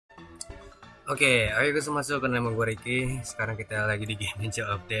Oke, ayo kita masuk ke nama gue Ricky. Sekarang kita lagi di game Ninja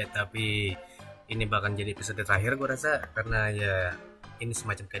Update, tapi ini bakal jadi episode terakhir gue rasa karena ya ini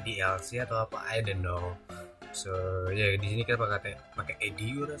semacam kayak DLC atau apa, I don't know. So ya di sini kita pakai ID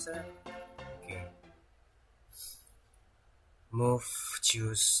gue rasa. Oke. Move,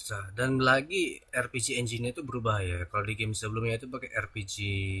 choose, dan lagi RPG engine itu berubah ya. Kalau di game sebelumnya itu pakai RPG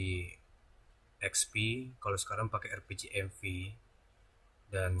XP, kalau sekarang pakai RPG MV.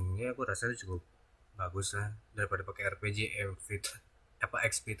 Dan ya aku rasa itu cukup bagus lah daripada pakai RPG MV apa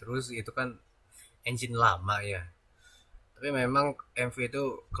XP terus, itu kan engine lama ya. Tapi memang MV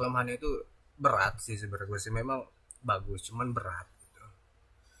itu kelemahannya itu berat sih sebenarnya, gue sih memang bagus cuman berat gitu.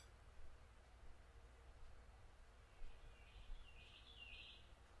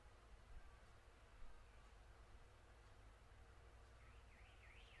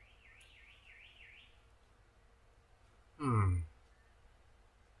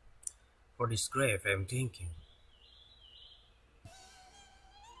 For this grave I'm thinking,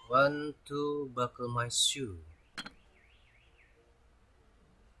 one to buckle my shoe,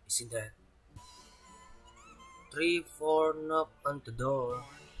 isn't that? 3 4 knock on the door,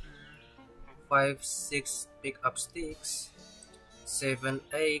 5 6 pick up sticks, 7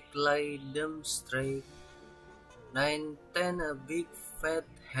 8 lay them straight, 9 10 a big fat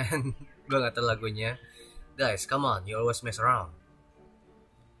hand. Gue gak tau lagunya. Guys, come on, you always mess around.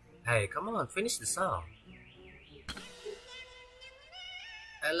 Hey, come on, finish the song.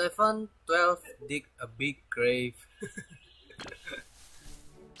 11 12 dig a big grave.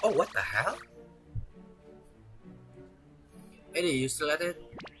 Oh, what the hell? Eddie, you still at it?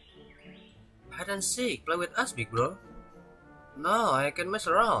 Hide and seek, play with us, big bro. No, I can mess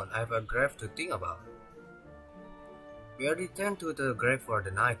around. I have a grave to think about. We already tend to the grave for the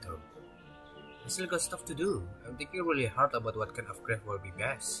night though. I still got stuff to do. I'm thinking really hard about what kind of grave will be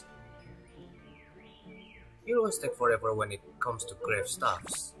best. You always take forever when it comes to grave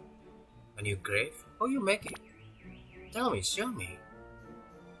stuffs. A new grave? How you make it? Tell me, show me.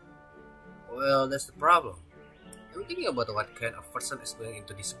 Well, that's the problem. I'm thinking about what kind of person is going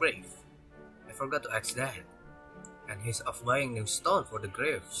into this grave. I forgot to ask that. And he's off buying new stone for the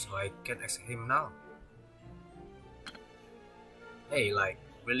grave, so I can't ask him now. Hey, like,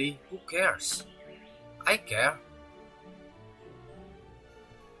 really? Who cares? I care.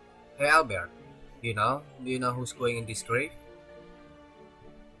 Hey Albert, do you know who's going in this grave?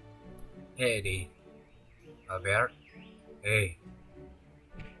 Hey Eddie. Albert? Hey.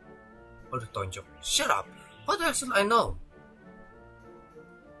 Oh, the tonjok. Shut up! What the hell should I know?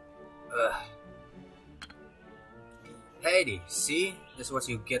 Hey Eddie, see? That's what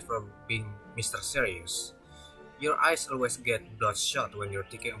you get for being Mr. Serious. Your eyes always get bloodshot when you're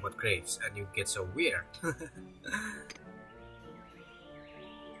thinking about graves, and you get so weird.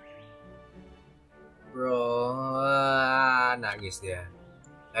 Bro, nangis dia.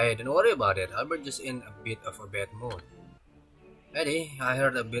 Hey, don't worry about it. Albert just in a bit of a bad mood. Eddie, I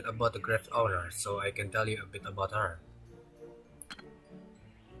heard a bit about the grave owner, so I can tell you a bit about her.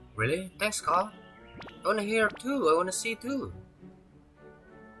 Really? Thanks, Carl. I wanna hear too. I wanna see too.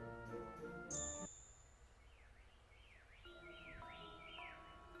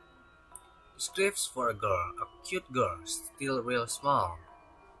 Scripts for a girl, a cute girl, still real small.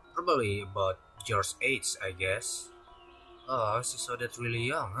 Probably about George's age, I guess. Oh, she saw that really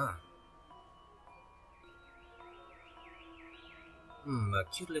young, huh? A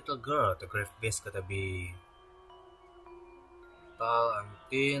cute little girl. The grave base gotta be tall and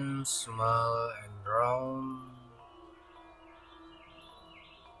thin, small and round.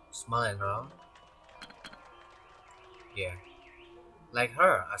 Small and round? Yeah. Like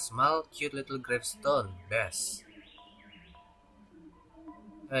her, a small, cute little gravestone best.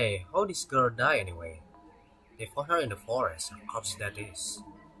 Hey, how this girl die anyway? They found her in the forest, a corpse that is.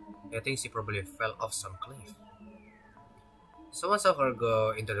 I think she probably fell off some cliff. Someone saw her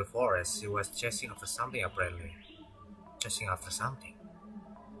go into the forest. She was chasing after something apparently. Chasing after something.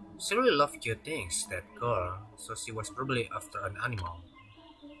 She really loved cute things, that girl, so she was probably after an animal.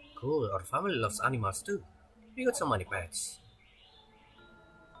 Cool, our family loves animals too. We got so many pets.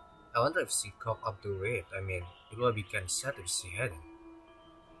 I wonder if she caught up to it. I mean, it would be kind of sad if she hadn't.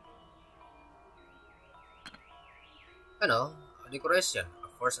 I know, a decoration, a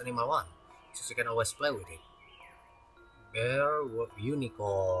first animal one, so she can always play with it. Bear,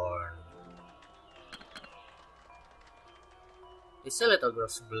 unicorn. They say little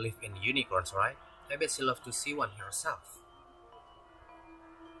girls believe in unicorns, right? I bet she loves to see one herself.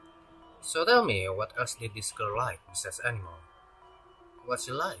 So tell me, what else did this girl like besides animal? What's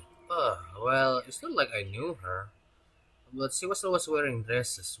she like? Well, it's not like I knew her. but she was always wearing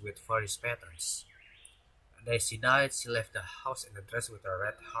dresses with various patterns. The day she died, she left the house in a dress with a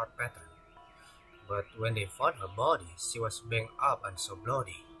red heart pattern. But when they found her body, she was banged up and so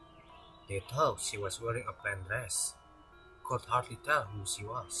bloody. They thought she was wearing a plain dress. Could hardly tell who she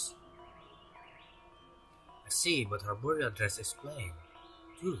was. I see, but her burial dress is plain.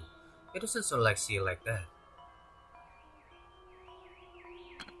 True, it doesn't sound like she like that.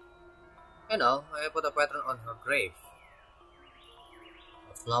 You know, I put a pattern on her grave.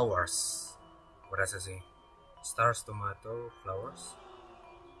 Flowers. What does it say? Stars, tomato, flowers?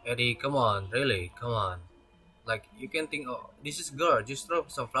 Eddie, come on, really, come on. Like, you can think, oh, this is girl, just throw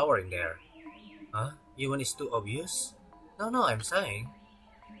some flower in there. Huh? Human is too obvious? No, I'm saying.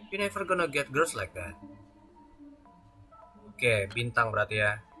 You're never gonna get girls like that. Okay, bintang berarti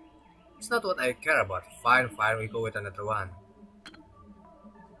ya. It's not what I care about. Fine, we go with another one.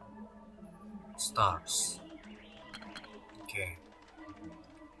 Stars. Okay.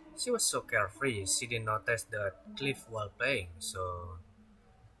 She was so carefree, she didn't notice the cliff while playing, so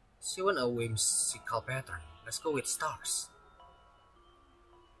she went a whimsical pattern. Let's go with stars.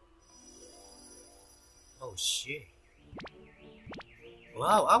 Oh shit.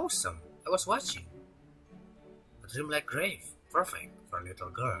 Wow, awesome. I was watching. A dreamlike grave. Perfect for a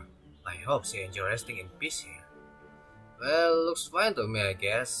little girl. I hope she enjoys resting in peace here. Well, looks fine to me, I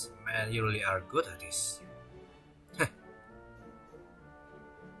guess. Man, you really are good at this.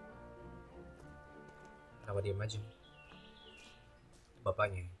 Kenapa diem aja?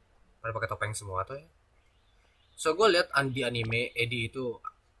 Bapaknya. Pada pakai topeng semua tuh ya. So, gue liat di anime, Eddie itu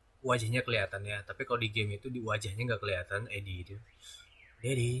wajahnya kelihatan ya. Tapi kalau di game itu di wajahnya nggak kelihatan Eddie itu.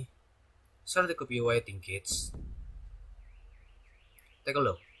 Daddy, sorry to keep you waiting, kids. Take a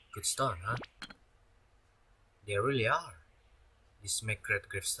look. Good stone, huh? They really are. These make great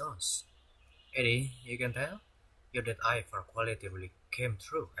gravestones. Eddie, you can tell? Your dead eye for quality really came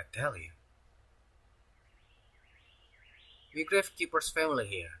through, I tell you. We gravekeepers family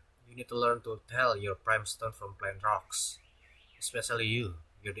here. You need to learn to tell your prime stone from plain rocks. Especially you.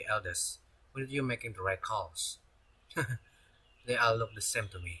 You're the eldest. When are you making the right calls? They all look the same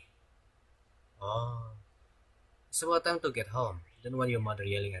to me. Oh. It's about time to get home. Don't want your mother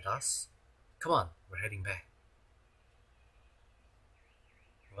yelling at us. Come on, we're heading back.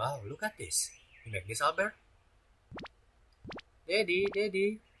 Wow, look at this. You make this, Albert? Daddy,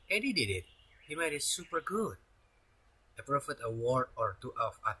 Eddie did it. He made it super good. I proved a word or two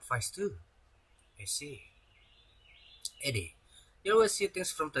of advice too. I see. Eddie, you always see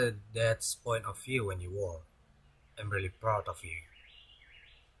things from the dad's point of view when you work. I'm really proud of you.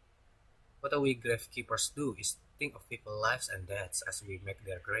 What we gravekeepers do is think of people's lives and deaths as we make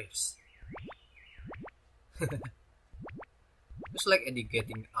their graves. Just like Eddie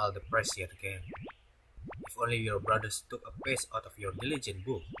getting all the praise yet again. If only your brothers took a page out of your diligent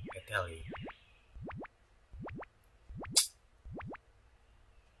book, I tell you.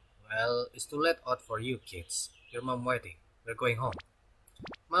 Well, it's too late out for you kids. Your mom waiting. We're going home.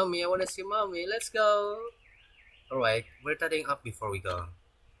 Mommy, I wanna see mommy. Let's go. Alright, we're tidying up before we go.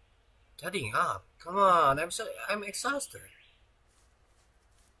 Tidying up? Come on, I'm exhausted.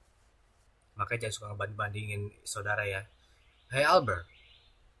 Makanya jangan suka ngebanding-bandingin saudara ya. Hey Albert.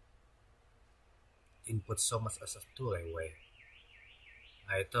 Didn't put so much as a tool away.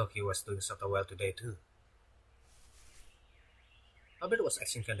 I thought he was doing so well today too. Albert was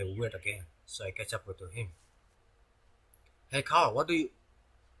acting kinda weird again, so I catch up with him. Hey Carl, what do you...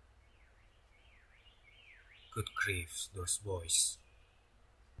 Good grief, those boys.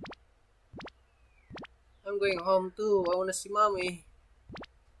 I'm going home too, I wanna see mommy.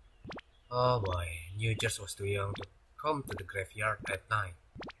 Oh boy, New Jersey was too young to come to the graveyard at night.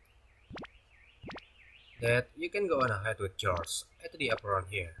 Dad, you can go on ahead with George. I tidy up around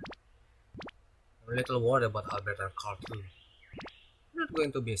here. I'm a little worried about Albert and Carl too. You're not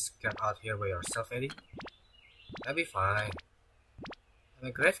going to be scared out here by yourself, Eddie? I'll be fine. I'm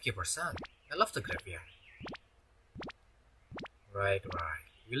a gravekeeper, son. I love the graveyard. Right.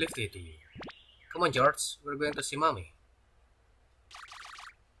 We leave it to you. Come on, George. We're going to see mommy.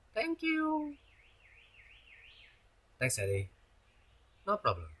 Thank you. Thanks, Eddie. No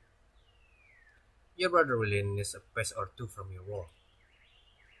problem. Your brother really needs a page or two from your work.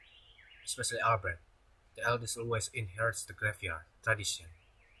 Especially Albert. The eldest always inherits the graveyard. Tradition.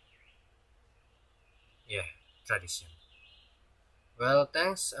 Yeah, tradition. Well,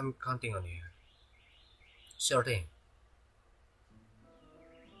 thanks. I'm counting on you. Sure thing.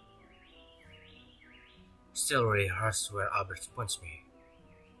 Still really hurts where Albert punched me.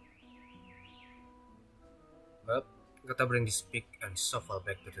 Well, gotta bring this pick and shovel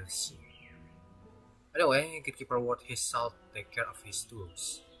back to the sea. Anyway, gatekeeper worth his salt take care of his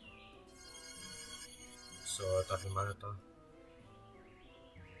tools. So, taruh di mana tuh?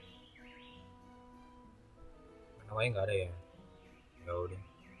 Namanya nggak ada ya? Ya udah.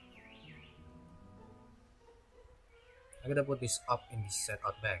 I gotta put this up in this set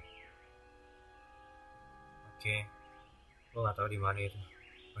out bag. Oke. Gue nggak tahu di mana itu.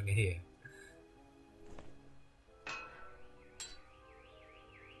 Oh, ini ya.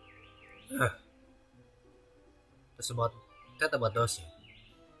 That's about that about those.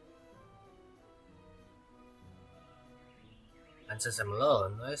 And since I'm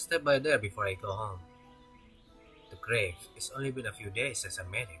alone, I step by there before I go home. The grave. It's only been a few days since I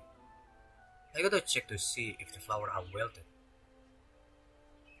made it. I gotta check to see if the flowers are wilted.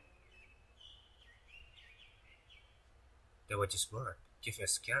 They were just bird. Give me a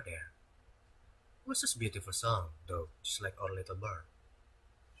scare there. It was just a beautiful song, though, just like our little bird.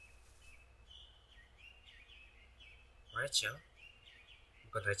 Rachel?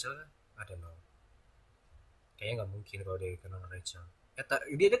 Bukan Rachel kan? I don't know. Kayaknya nggak mungkin kalau dia kenal Rachel.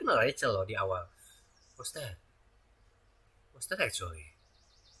 Dia kenal Rachel loh di awal. What's that? What's that actually?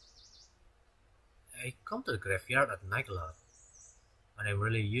 I come to the graveyard at night a lot, and I'm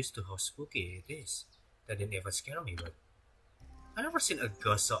really used to how spooky it is. That didn't even scare me, but I never seen a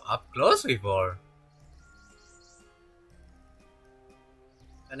ghost so up close before.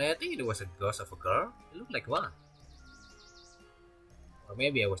 And I think it was a ghost of a girl. It looked like one. Or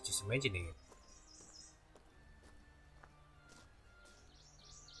maybe I was just imagining it.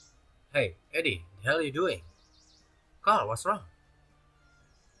 Hey, Eddie, the hell are you doing? Carl, what's wrong?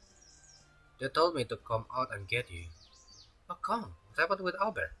 They told me to come out and get you. How come? What happened with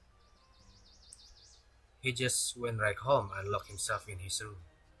Albert? He just went right home and locked himself in his room.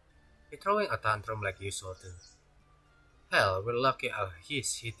 He's throwing a tantrum like usual too. Hell, we're lucky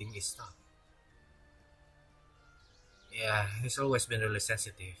he's hitting his stuff. Yeah, he's always been really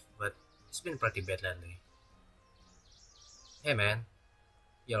sensitive, but it's been pretty bad lately. Hey man,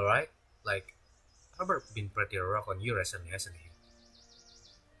 you alright? Like, Albert been pretty rough on you recently, hasn't he?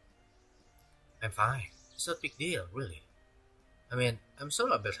 I'm fine. It's not a big deal, really. I mean, I'm sure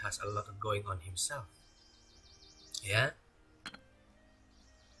Albert has a lot going on himself. Yeah?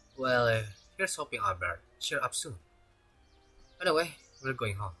 Well, here's hoping Albert cheer up soon. Anyway, we're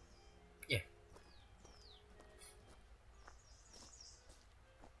going home. Yeah.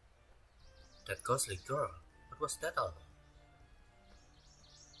 That ghostly girl. What was that all about?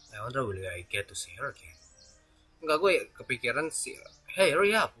 I wonder will I get to see her again. Enggak, gue kepikiran sih. Hey,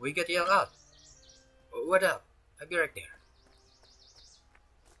 hurry up, we get yelled out. What up? I'll be right there.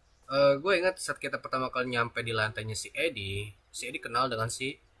 Gue ingat saat kita pertama kali nyampe di lantainya si Eddie kenal dengan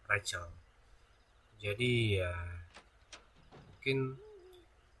si Rachel. Jadi ya, mungkin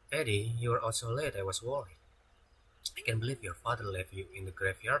Eddie, you were also late. I was worried. I can't believe your father left you in the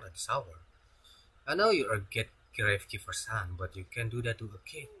graveyard at this hour. I know you're a gravekeeper's son, but you can't do that to a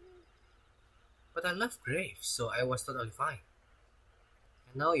kid. But I love graves, so I was totally fine.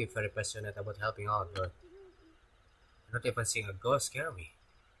 I know you're very passionate about helping out, but not even seeing a ghost scare me.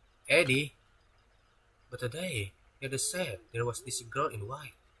 Eddie, but today, you just said there was this girl in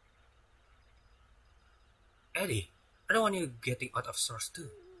white. Eddie, I don't want you getting out of sorts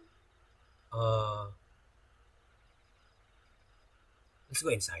too. Let's go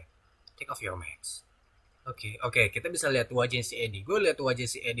inside. Take off your mask. Oke, kita bisa lihat wajah si Eddie. Gue lihat wajah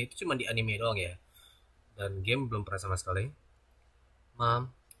si Eddie itu cuma di anime doang ya. Dan game belum pernah sama sekali. Mom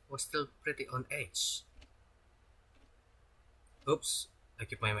was still pretty on edge. Oops, I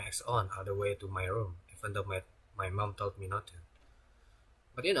keep my mask on all the way to my room, even though my mom told me not to.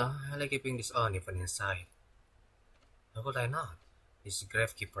 But you know, I like keeping this on even inside. How could I not? This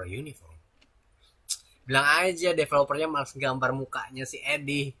gravekeeper uniform. Bilang aja developernya malas gambar mukanya si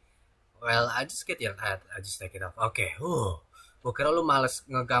Eddie. Well, I just get your ad. I just take it off. Oke, gue kira lu males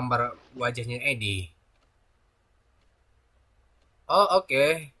ngegambar wajahnya Eddie. Oh,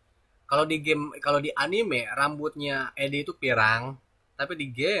 oke. Kalau di anime rambutnya Eddie itu pirang, tapi di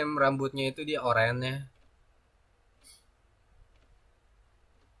game rambutnya itu dia oranye.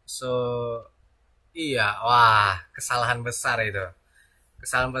 So, iya, wah, kesalahan besar itu.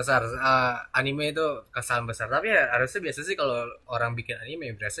 Kesalahan besar. Anime itu kesalahan besar. Tapi ya harusnya biasa sih kalau orang bikin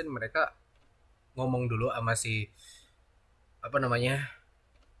anime biasanya mereka ngomong dulu sama si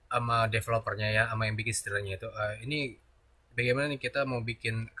sama developernya ya, sama yang bikin setelahnya itu. Ini bagaimana nih kita mau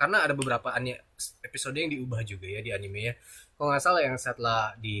bikin, karena ada beberapa episode yang diubah juga ya di anime ya. Kalau nggak salah yang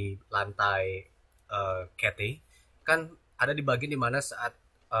setelah di lantai Katie kan ada di bagian dimana saat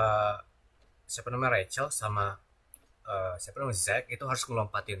siapa namanya Rachel sama siapa namanya Zack itu harus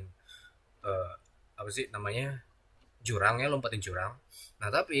ngelompatin apa sih namanya, jurang ya, lompatin jurang.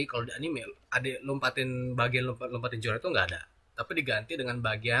 Nah tapi kalau di anime ada lompatin, bagian lompatin jurang itu nggak ada, tapi diganti dengan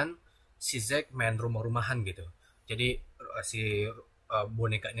bagian si Zack main rumah-rumahan gitu. Jadi si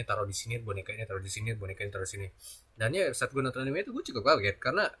bonekanya taruh di sini, bonekanya taruh di sini, bonekanya taruh di sini. Dan ya saat gue nonton anime itu gue cukup kaget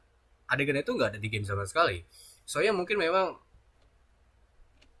karena adegan itu nggak ada di game sama sekali. Soalnya mungkin memang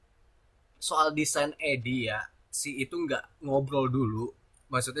soal desain Eddie ya, si itu nggak ngobrol dulu.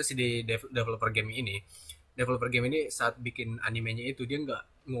 Maksudnya si di developer game ini saat bikin animenya itu dia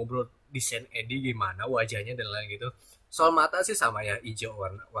nggak ngobrol desain Eddie gimana wajahnya dan lain gitu. Soal mata sih sama ya, hijau,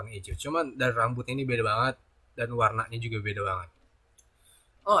 warna warna hijau. Cuman dan rambutnya ini beda banget dan warnanya juga beda banget.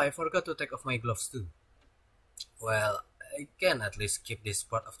 Oh, I forgot to take off my gloves too. Well, I can at least keep this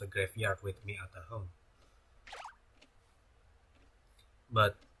part of the graveyard with me at home.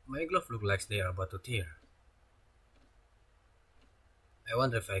 But my gloves look like they are about to tear. I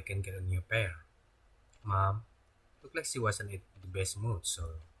wonder if I can get a new pair. Mom, looked like she wasn't in the best mood,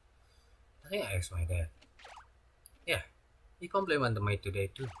 so I think I asked my dad. Yeah, he complimented me today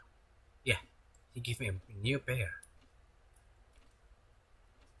too. Yeah, he gave me a new pair.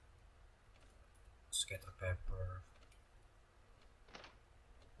 Scatter pepper.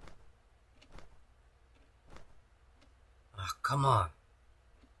 Ah, come on.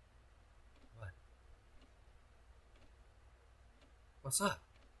 What? What's up?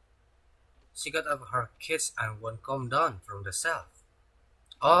 She got up her kids and won't come down from the shelf.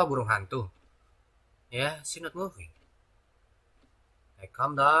 Oh, burung hantu. Yeah, she's not moving. Hey,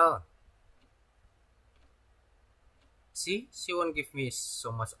 calm down. See, she won't give me so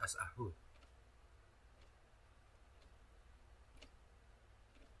much as a hood.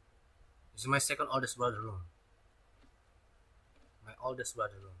 This is my second oldest brother room. My oldest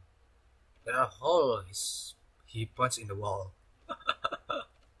brother room. There are holes he punched in the wall.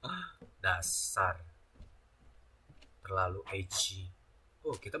 Dasar. Terlalu edgy.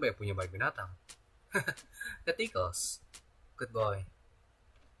 Oh, kita banyak punya banyak binatang. The Tickles. Good boy.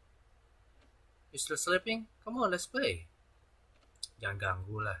 You still sleeping? Come on, let's play. Jangan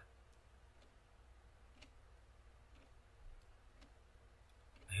ganggu lah.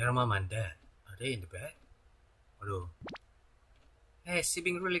 I hear mom and dad. Are they in the bed? Aduh. Hey, she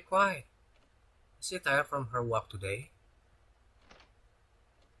being really quiet. Is she tired from her walk today?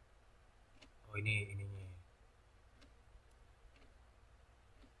 Oh, ininya.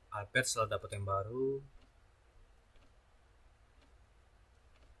 iPad selalu dapat yang baru.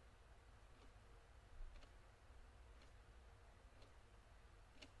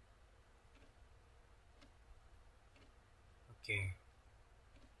 Oke.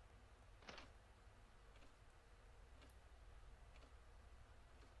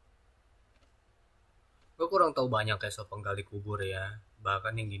 Gue kurang tahu banyak kayak soal penggali kubur ya.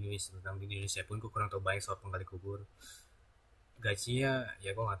 Bahkan yang di Indonesia, tentang di Indonesia pun gue kurang tahu banyak soal penggali kubur. Gajinya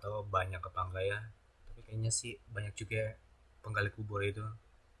ya gue nggak tahu banyak apa enggak ya, tapi kayaknya sih banyak juga penggali kubur itu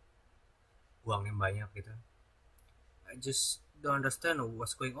uang yang banyak gitu. I just don't understand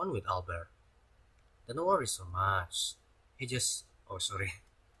what's going on with Albert. Don't worry so much. He just, oh sorry,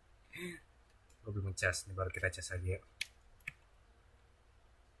 gue belum ngecas nih, baru kita cas aja.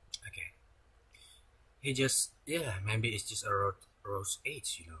 Okay, he just, yeah, maybe it's just a rose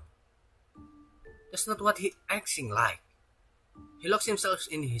age, you know. That's not what he acting like. He locks himself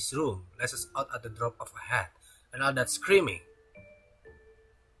in his room, lets us out at the drop of a hat, and all that screaming.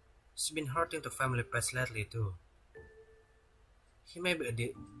 He's been hurting the family pets lately too. He may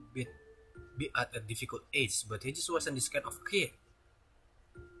be be at a difficult age, but he just wasn't this kind of kid.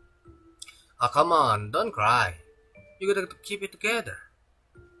 Oh come on, don't cry. You gotta keep it together.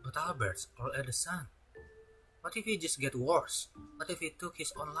 But Albert's our eldest son. What if he just get worse? What if he took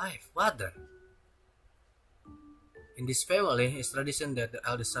his own life? What then? In this family, it's tradition that the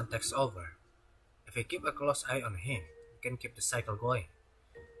eldest son takes over. If we keep a close eye on him, we can keep the cycle going.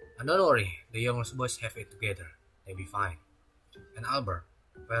 And don't worry, the youngest boys have it together. They'll be fine. And Albert,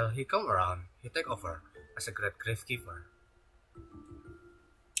 well, he come around, he take over as a great gravekeeper.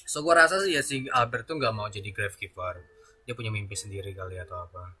 So gue rasa sih ya si Albert tuh nggak mau jadi gravekeeper. Dia punya mimpi sendiri kali atau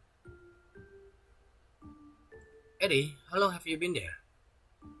apa. Eddie, how long have you been there?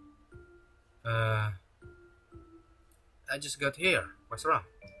 I just got here. What's wrong?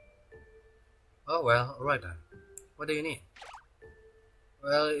 Oh well, alright then. What do you need?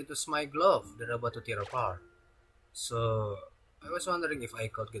 Well, it was my glove. They're about to tear apart. So, I was wondering if I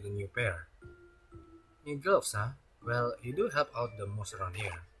could get a new pair. New gloves, huh? Well, you do help out the most around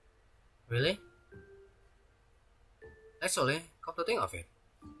here. Really? Actually, come to think of it,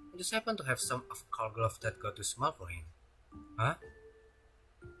 I just happen to have some of Carl glove that got too small for him. Huh?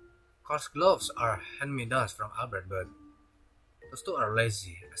 Carl's gloves are hand-me-downs from Albert, but those two are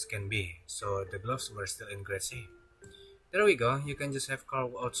lazy as can be, so the gloves were still in great shape. There we go, you can just have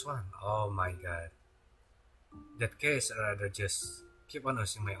Carl without one. Oh my god. In that case, I'd rather just keep on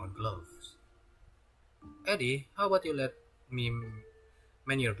using my own gloves. Eddie, how about you let me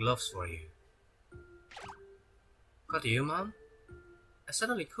mend your gloves for you? Could you, Mom? I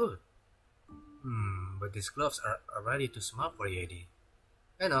certainly could. But these gloves are already too small for you, Eddie.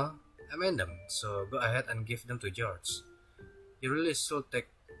 I know, I mend them, so go ahead and give them to George. You really should take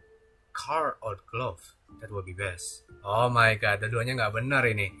Carl out glove. That would be best. Oh my god, dua-duanya nggak benar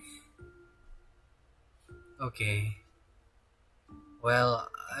ini. Okay. Well,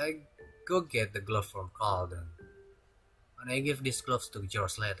 I go get the glove from Carl then. And I give these gloves to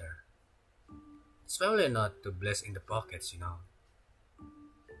George later. It's family not to bless in the pockets, you know.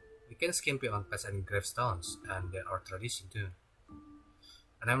 We can skimpy on pets and gravestones, and they're our tradition too.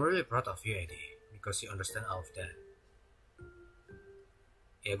 And I'm really proud of you, Eddie, because you understand all of that.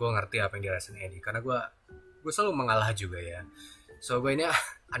 Ya, gue ngerti apa yang dirasain Eddie, karena gue selalu mengalah juga ya. So, gue ini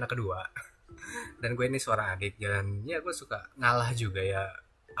anak kedua, dan gue ini seorang adik, dan ya gue suka ngalah juga ya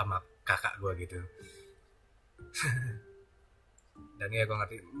sama kakak gue gitu. Dan ya gue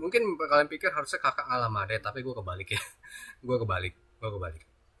ngerti, mungkin kalian pikir harusnya kakak ngalah sama adek, tapi gue kebalik ya. gue kebalik.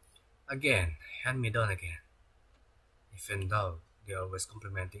 Again, hand me down again. Even though they're always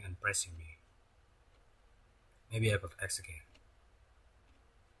complimenting and praising me. Maybe I could ask again.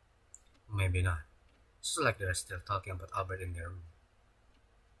 Maybe not. It's like they're still talking about Albert in their room.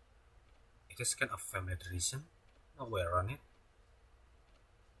 It is kind of family tradition. No way around it.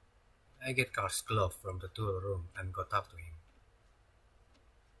 I get Carl's glove from the tool room and go talk to him.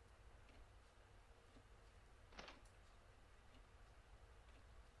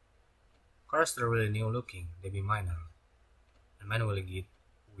 Cars are really new looking, they be minor. And mine will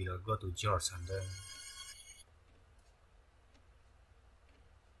go to George and then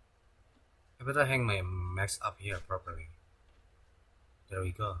I better hang my max up here properly. There we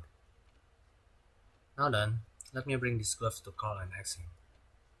go. Now then, let me bring these gloves to Carl and ask him.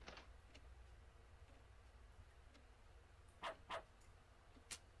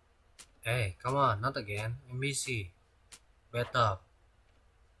 Hey, come on, not again. I'm busy. Wait up.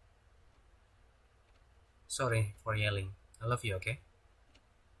 Sorry for yelling. I love you, okay?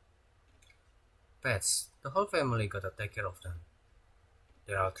 Pets, the whole family gotta take care of them.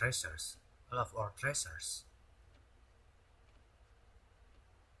 They're our treasures. I love our treasures.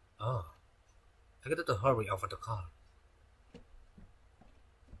 Oh, I got to hurry over the call.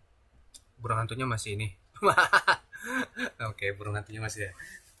 Burung hantunya masih ini. Oke, burung hantunya masih ya.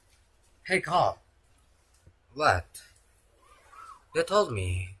 Hey Carl. What? They told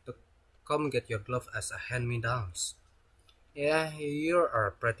me to come get your glove as a hand-me-downs. Yeah, you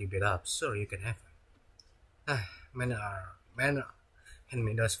are pretty beat up, so you can have them. Men are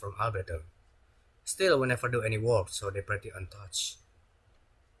hand-me-downs from Albert though. Still, we never do any work, so they're pretty untouched.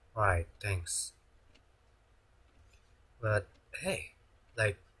 Right, thanks. But hey,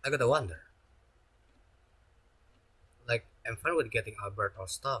 I gotta wonder. I'm fine with getting Albert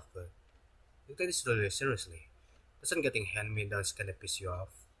all stuff, but you take this really seriously. Doesn't getting hand-me-downs kinda piss you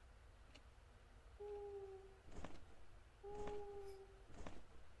off?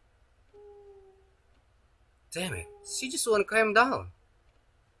 Damn it, she just won't calm down.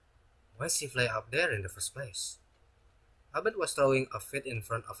 Why she fly up there in the first place? Albert was throwing a fit in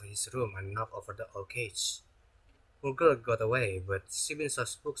front of his room and knocked over the old cage. Poor girl got away, but she been so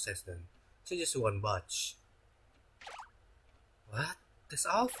spooked since then. She just won't budge. What? That's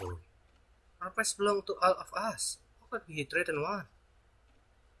awful. Our pets belong to all of us. How could he threaten one?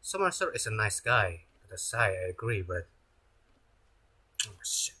 Someone sure is a nice guy. At a sigh, I agree, but... Oh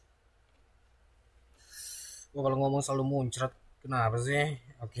shit. Gua kalau ngomong selalu muncrat. Kenapa sih?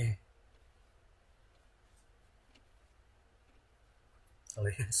 Oke.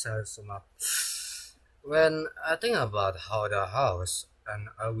 When I think about how the house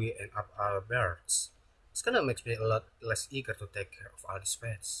and how we end up our birds, it kinda makes me a lot less eager to take care of all these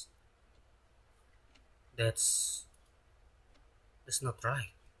pets. That's not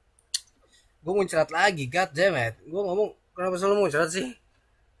right. Gue muncrat lagi, god damn it. Gue ngomong kenapa selalu muncrat sih?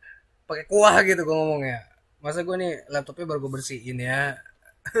 Pakai kuah gitu gue ngomongnya. Masa gue nih laptopnya baru gue bersihin ya.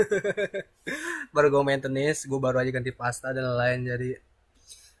 Baru gue maintenance, gue baru aja ganti pasta dan lain-lain, jadi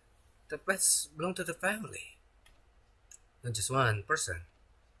the pets belong to the family, not just one person.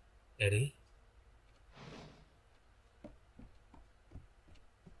 Eddie?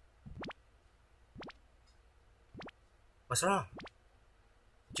 What's wrong?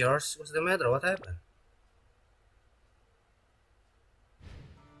 George, what's the matter? What happened?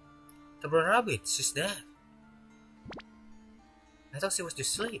 The brown rabbit, she's dead. I thought she was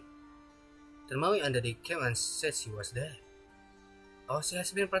just asleep. Then Mommy and Daddy came and said she was dead. Oh, she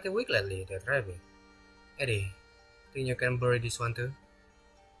has been pretty weak lately, that rabbit. Eddie, think you can bury this one too?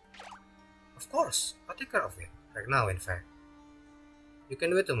 Of course, I'll take care of it. Right now, in fact. You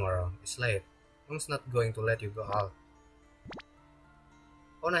can do it tomorrow. It's late. Mom's not going to let you go out.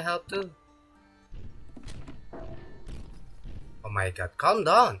 Wanna help too? Oh my god, calm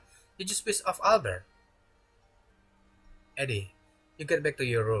down. You just pissed off Albert. Eddie, you get back to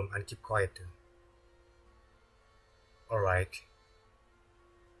your room and keep quiet too. Alright.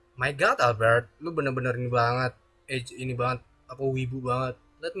 My god, Albert, lu bener-bener ini banget. Ini banget, apa wibu banget.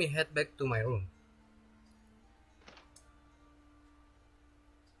 Let me head back to my room.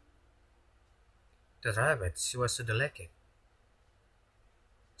 The rabbit, she was so delicate.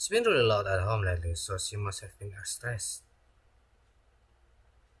 It's been really loud at home lately, so she must have been stressed.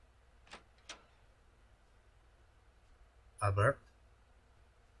 Albert?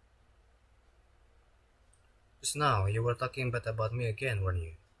 Just now, you were talking bad about me again, weren't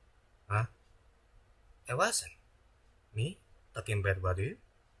you? Huh? I wasn't. Me? Talking bad about you?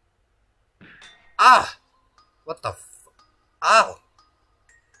 Ah! What the f... Ow!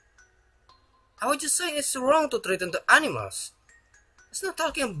 I was just saying it's wrong to threaten the animals. It's not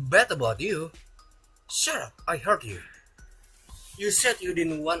talking bad about you. Shut up, I heard you. You said you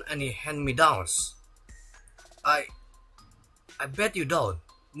didn't want any hand-me-downs. I bet you don't,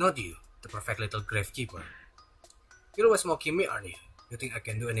 not you, the perfect little gravekeeper. You're always mocking me, aren't you? You think I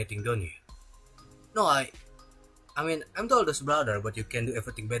can do anything, don't you? No, I mean, I'm the oldest brother, but you can do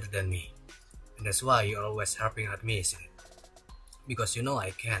everything better than me. And that's why you're always harping at me, isn't it? Because you know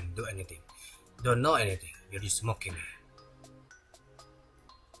I can't do anything. Don't know anything, you're just mocking me.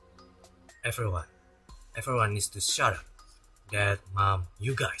 Everyone needs to shut up. Dad, Mom,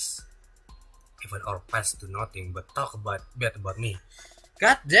 you guys. Even our pets do nothing but talk bad about me.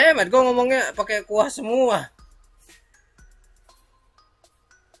 God damn it, gue ngomongnya pakai kuah semua.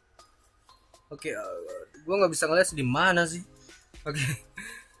 Oke, gue nggak bisa ngeliat di mana sih. Oke,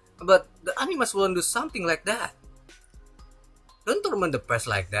 but the animals won't do something like that. Don't torment the pets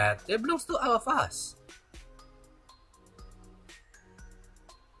like that. They belongs to all of us.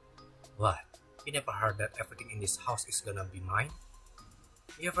 What? You never heard that everything in this house is gonna be mine?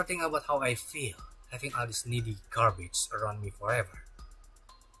 You ever think about how I feel, having all this needy garbage around me forever?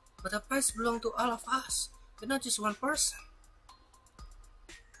 But the pets belong to all of us. They're not just one person.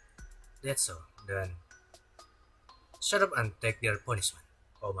 That's so, then shut up and take their punishment.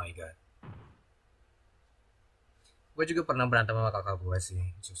 Oh my god. Gue juga pernah berantem sama kakak gue sih,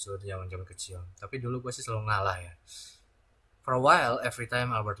 justru zaman kecil. Tapi dulu gue sih selalu ngalah ya. For a while, every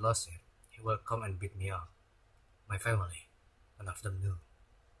time Albert lost it, he will come and beat me up. My family, none of them knew.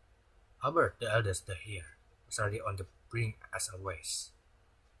 Albert, the eldest here, was already on the brink as always.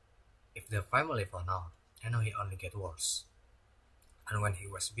 If the family found out, I know he only get worse. And when he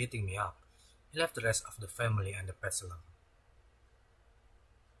was beating me up, he left the rest of the family and the pets alone.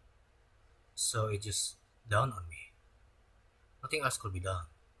 So it just dawned on me. Nothing else could be done.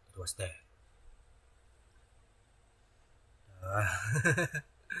 It was there.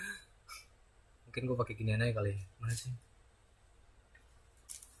 Mungkin gue pakai gini aja kali. Mana sih?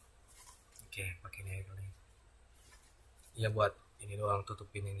 Oke, pakai ini aja kali. Iya, buat ini doang,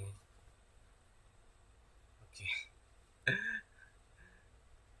 tutupin ini. Oke.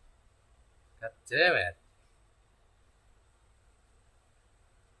 God damn it.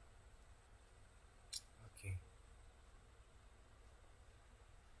 Okay.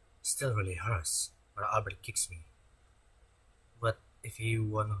 Still really hurts when Albert kicks me. But if he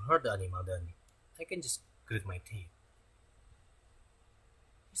won't hurt the animal, then I can just grit my teeth.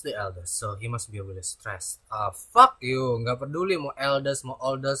 He's the eldest, so he must be really stressed. Fuck you. Nggak peduli mau eldest, mau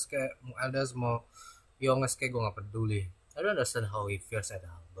oldest, kayak mau eldest, mau youngest, kayak gue nggak peduli. I don't understand how he feels at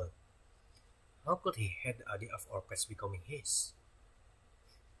all, but how could he hate the idea of our pets becoming his?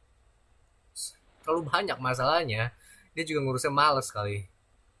 Terlalu banyak masalahnya. Dia juga ngurusnya males kali.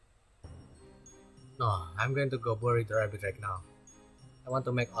 No, I'm going to go bury the rabbit right now. I want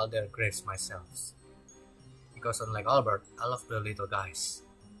to make all their graves myself. Because unlike Albert, I love the little guys.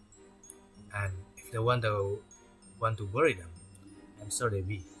 And if they want to bury them, I'm sure they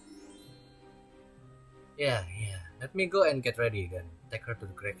will. Yeah. Let me go and get ready, then take her to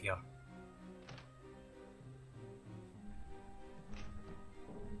the graveyard.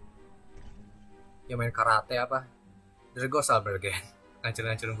 Ya main karate apa? There goes Albert again.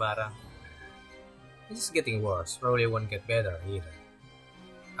 Ngancur-ngancurin barang. It's just getting worse. Probably won't get better either.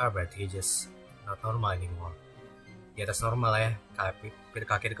 Albert, he just not normal anymore. Di atas normal ya,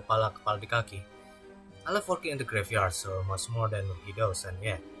 kaki di kepala, kepala di kaki. I love working in the graveyard so much more than he does, and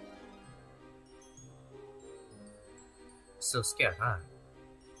yeah. So scared, huh?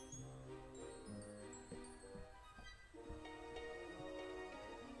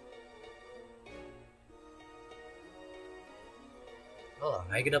 Oh,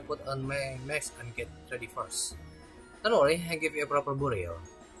 I gotta put on my mask and get ready first. Don't worry, I give you a proper burial.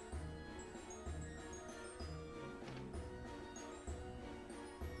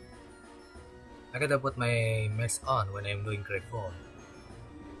 I gotta put my mask on when I'm doing grave fall.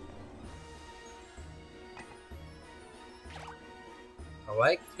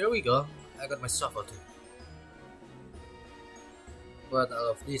 Alright, here we go. I got my shuffle too. But all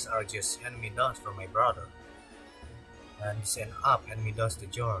of these are just hand-me-downs from my brother. And this end up hand-me-downs to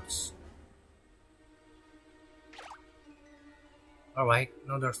George. Alright,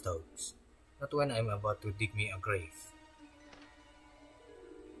 no there's those. Not when I'm about to dig me a grave.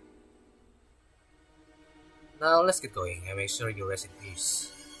 Now let's get going and make sure you rest in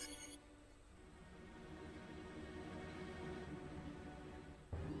peace.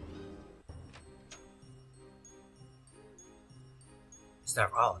 It's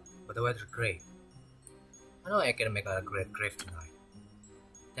dark out, but the weather's great. I know I can make a great grave tonight.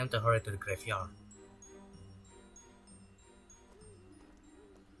 Time to hurry to the graveyard.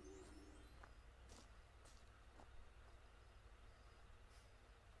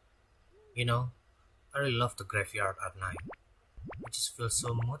 You know, I really love the graveyard at night. I just feel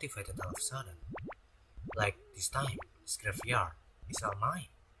so motivated all of a sudden. Like this time, this graveyard is all mine.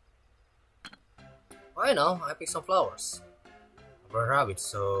 I know, I picked some flowers. I brought rabbits,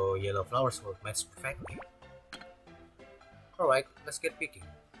 so yellow flowers will match perfectly. Alright, let's get picking.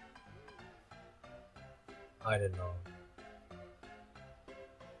 I don't know.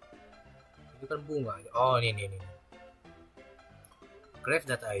 Itu kan bunga. Oh, ini. Grave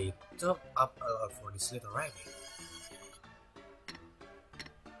that I took up a lot for this little rabbit.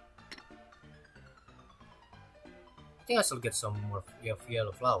 I think I should get some more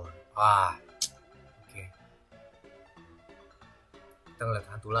yellow flower. Ah, okay. Kita ngeliat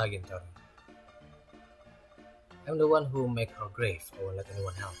hantu lagi ntar. I'm the one who make her grave. I won't let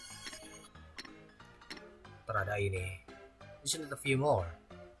anyone help. Ntar ada ini. Just need a few more.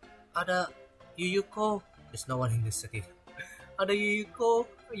 Ada Yuyuko. There's no one in this city. Ada Yuyuko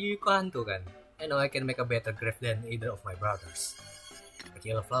hantu kan. I know I can make a better grave than either of my brothers. But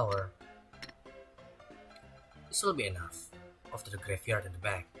yellow flower, this will be enough. Off to the graveyard in the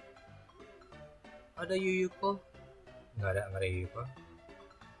back. Ada Yuyuko? Nggak ada Yuyuko.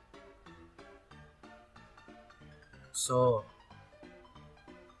 So,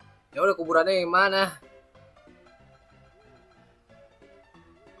 ya udah kuburannya yang mana?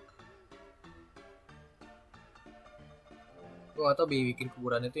 Gue gak tau bikin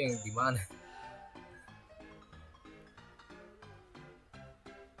kuburan itu yang di mana.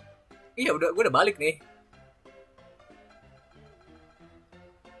 Iya gue udah balik nih.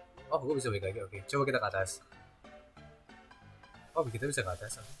 Oh gue bisa balik lagi, oke. Coba kita ke atas. Oh kita bisa ke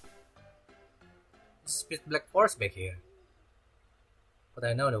atas. Split black forest back here. But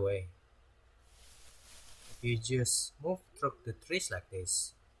I know the way. If you just move through the trees like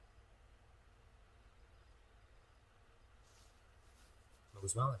this.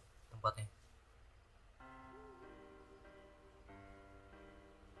 Bagus banget tempatnya.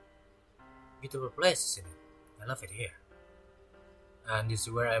 Beautiful place, isn't it? I love it here. And this is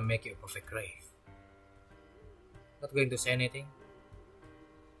where I make you a perfect grave. Not going to say anything.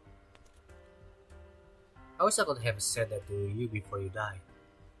 I wish I could have said that to you before you died.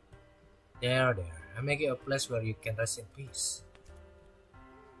 There, I make you a place where you can rest in peace.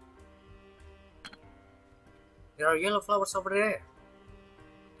 There are yellow flowers over there.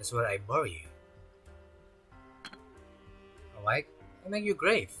 That's where I bury you. Alright, I make you a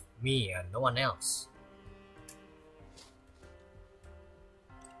grave. Me and no one else.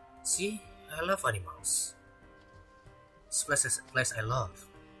 See, I love animals. This place is a place I love.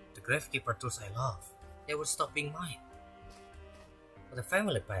 The gravekeeper tools I love. They will stop being mine. But the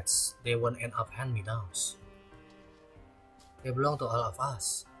family pets, they won't end up hand-me-downs. They belong to all of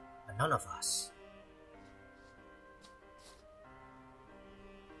us, and none of us.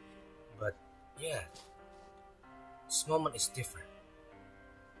 But yeah, this moment is different.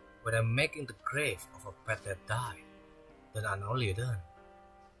 When I'm making the grave of a pet that died, then I'm only done.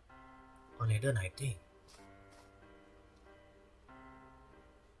 Only done, I think.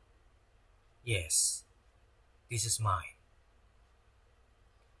 Yes, this is mine.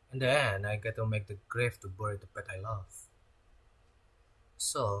 In the end, I get to make the grave to bury the pet I love.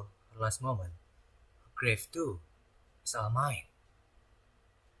 So, her last moment, her grave too, It's all mine.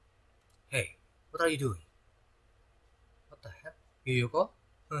 Hey, what are you doing? What the heck? Yuyuko?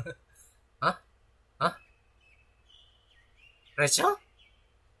 Huh? Huh? Rachel?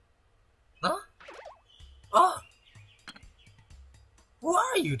 Huh? Oh! Who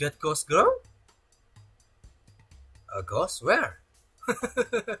are you, that ghost girl? A ghost? Where?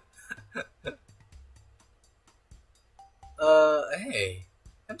 Hey.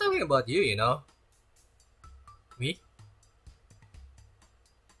 I'm talking about you, you know. Me?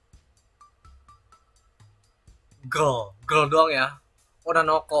 Girl. Girl doang ya.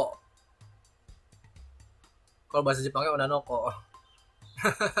 Onanoko. Kalau bahasa Jepangnya onanoko.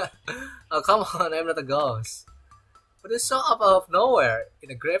 Oh, come on, I'm not a ghost. But it's so up out of nowhere,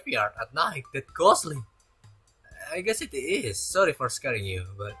 in a graveyard at night, that ghostly. I guess it is. Sorry for scaring you,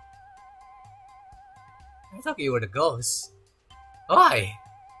 but I thought you were the ghost. Why?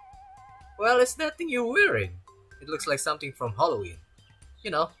 Well, it's that thing you're wearing. It looks like something from Halloween.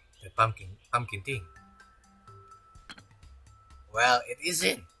 You know, the pumpkin thing. Well, it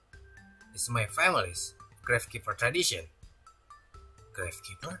isn't. It's my family's gravekeeper tradition.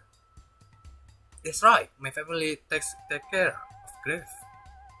 Gravekeeper? That's right. My family take care of grave.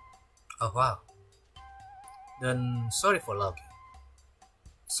 Oh wow. Then sorry for logging.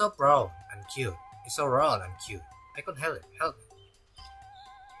 So proud and cute. It's so round and cute. I couldn't help it.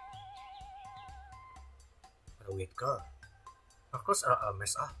 What a weird girl. Her clothes are all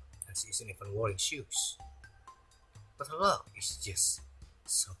messed up, and she isn't even wearing shoes. But her love is just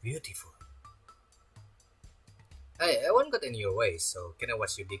so beautiful. Hey, I won't get in your way, so can I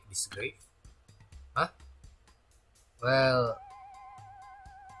watch you dig this grave? Huh? Well...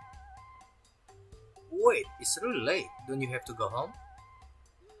 Wait, it's really late. Don't you have to go home?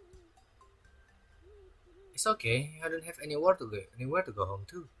 It's okay. I don't have anywhere to go home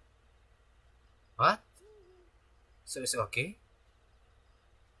to. What? So it's okay?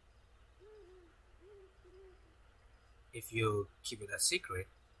 If you keep it a secret.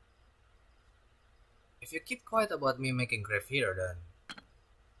 If you keep quiet about me making grave here, then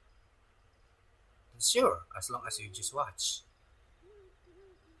sure, as long as you just watch.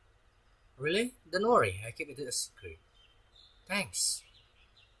 Really? Don't worry, I keep it a secret. Thanks.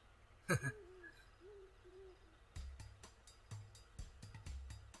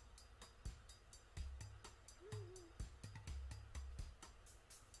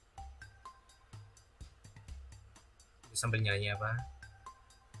 Sambil nyanyi apa?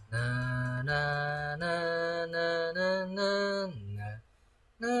 Na na na na na na na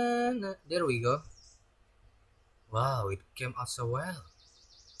na na. There we go. Wow, it came out so well.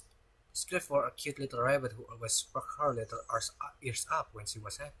 It's great for a cute little rabbit who always perked her little ears up when she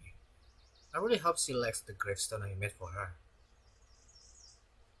was happy. I really hope she likes the gravestone I made for her.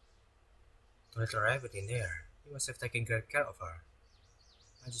 The little rabbit in there, you must have taken great care of her.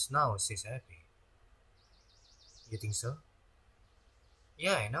 I just know she's happy. You think so?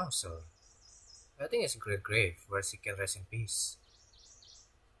 Yeah, I know so. I think it's a great grave where she can rest in peace.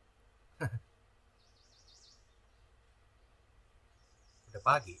 Udah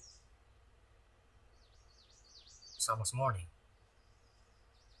pagi. It's almost morning.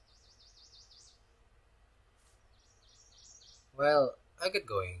 Well, I get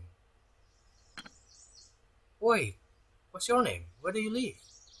going. Wait, what's your name? Where do you live?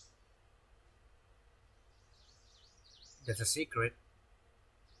 That's a secret.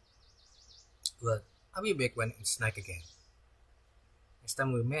 But I'll be back when it's night again. Next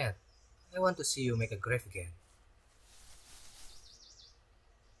time we met, I want to see you make a grave again.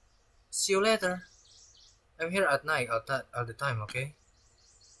 See you later. I'm here at night all the time, okay?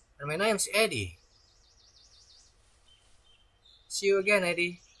 And my name's Eddie. See you again,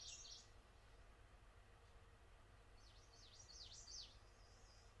 Eddie.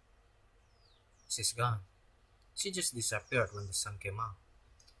 She's gone. She just disappeared when the sun came out.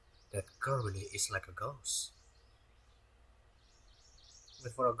 That girl really is like a ghost.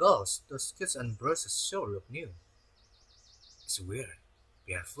 But for a ghost, those cuts and bruises sure look new. It's weird,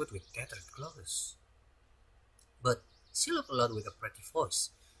 barefoot with tattered clothes. But she looked a lot with a pretty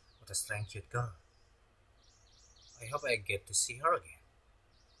voice. What a strange cute girl. I hope I get to see her again.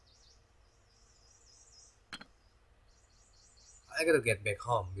 I gotta get back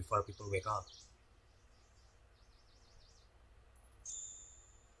home before people wake up.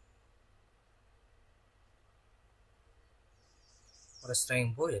 What a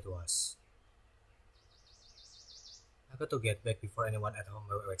strange boy that was. I got to get back before anyone at home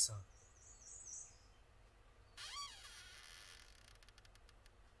wakes up.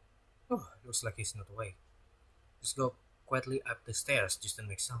 Oh, looks like he's not awake. Just go quietly up the stairs just to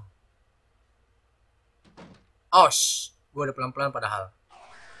make sound. Oh, shh. Gue udah pelan-pelan padahal.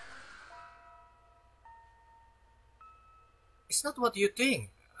 It's not what you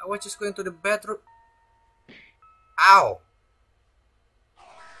think. I was just going to the bathroom. Ow!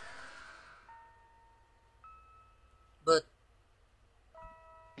 But...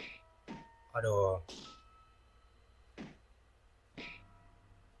 Aduh.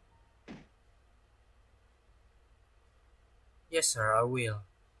 Yes, sir, I will.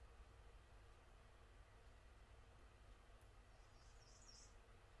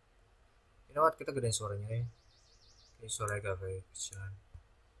 You know what? Kita gedein suaranya ya. Ini suaranya agak kayak kecilan.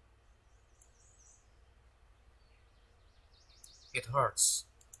 It hurts.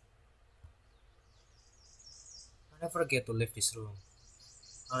 I never get to leave this room.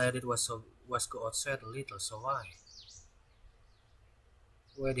 All I did was go outside a little, so why?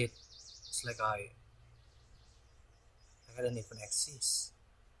 Why did it's like I didn't even exist.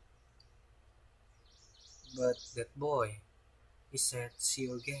 But that boy, he said,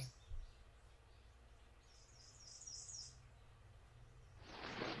 see you again.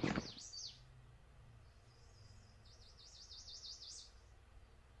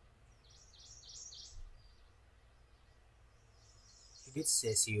 He did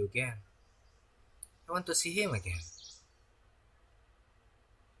say see you again. I want to see him again.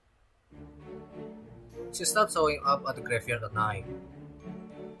 She stopped showing up at the graveyard at night.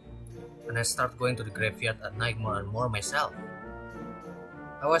 And I started going to the graveyard at night more and more myself.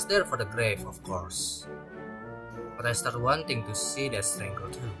 I was there for the grave, of course. But I started wanting to see that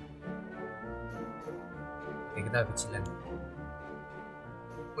strangle too. Oke, kita kecilan.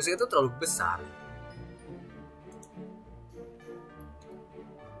 Musik itu terlalu besar.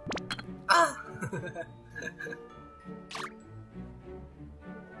 Ah!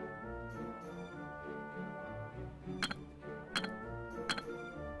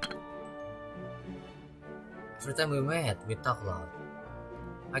 Every time we met, we talk loud.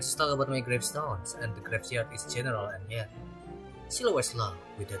 I just talk about my gravestones, and the graveyard is general, and yet she'll always laugh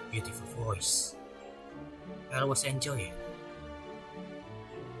with that beautiful voice. I always enjoy it.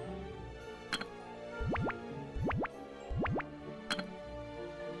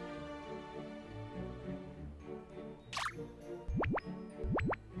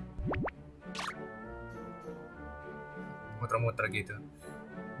 Muter-muter gitu.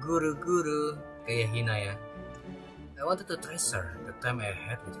 Guru-guru, kayak Hina ya. I wanted to treasure the time I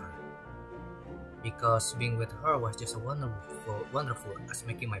had with her. Because being with her was just as wonderful as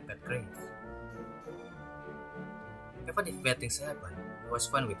making my pet grave. Even if bad things happen, I was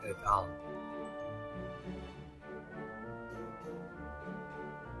fine with it all.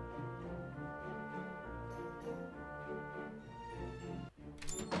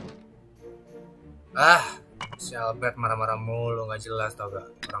 Ah, si Albert marah-marah mulu, nggak jelas tau gak,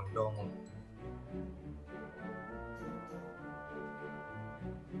 orang dongo.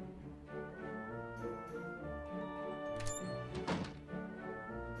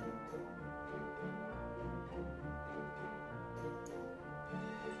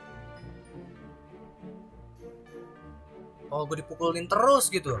 Oh, gue dipukulin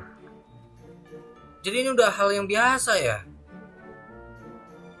terus gitu. Jadi ini udah hal yang biasa ya.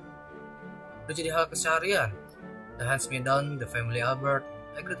 Udah jadi hal keseharian. The hands me down, the family Albert.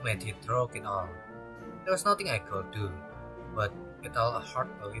 I grit my teeth, broke it all. There was nothing I could do, but it all hurt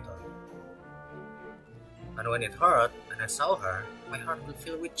a little. And when it hurt, and I saw her, my heart would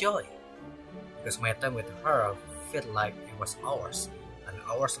fill with joy. Because my time with her felt like it was hours, and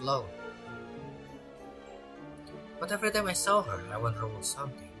hours alone. But every time I saw her, I wonder about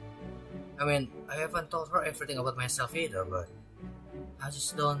something. I mean, I haven't told her everything about myself either, but I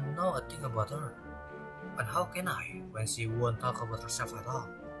just don't know a thing about her. And how can I, when she won't talk about herself at all?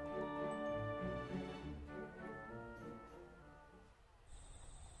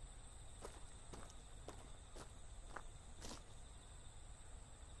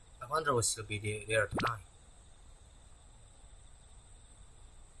 I wonder will she'll be there tonight.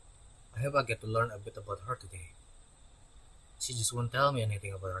 I hope I get to learn a bit about her today. She just won't tell me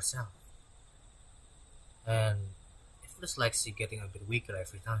anything about herself. And it feels like she's getting a bit weaker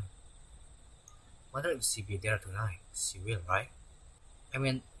every time. Wonder if she'll be there tonight. She will, right? I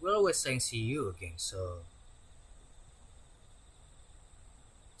mean, we're always saying see you again, so...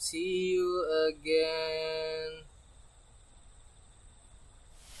 See you again.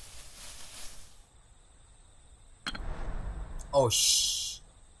 Oh, shh.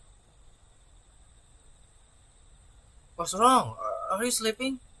 What's wrong? Are you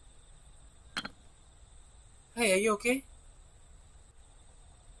sleeping? Hey, are you okay?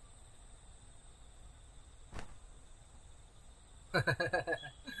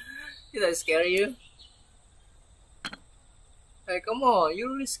 Did I scare you? Hey, come on,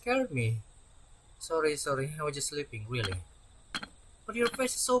 you really scared me. Sorry, sorry, I was just sleeping, really. But your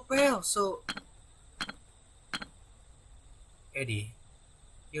face is so pale, so... Eddie,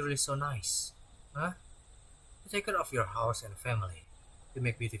 you're really so nice. Huh? You take care of your house and family. You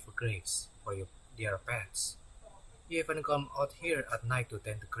make beautiful graves for your dear pets. You even come out here at night to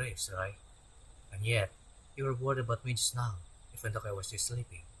tend the graves, right? And yet, you were worried about me just now, even though I was just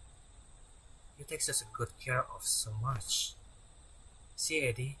sleeping. You take such a good care of so much. See,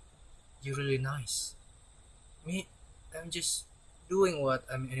 Eddie, you're really nice. Me, I'm just doing what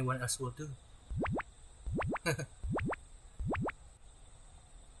anyone else will do.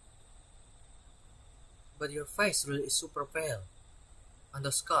 But your face really is super pale. And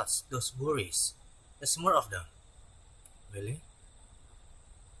those cuts, those worries, there's more of them. Really?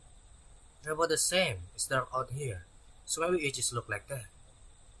 They're about the same. It's dark out here, so maybe it just look like that.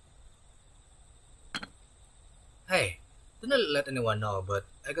 Hey, do not let anyone know, but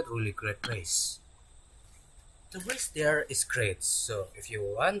I got really great place. The place there is great, so if you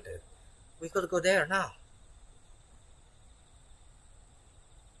wanted, we could go there now.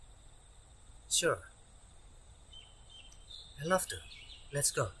 Sure. I love to.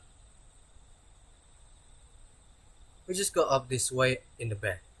 Let's go. We just go up this way in the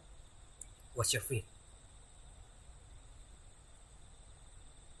back. Watch your feet.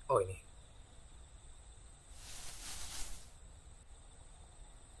 Oh, ini.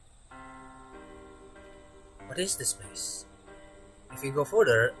 What is this place? If you go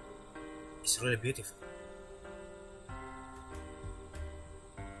further, it's really beautiful.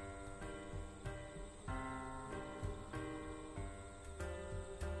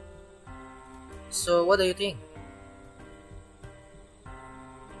 So, what do you think?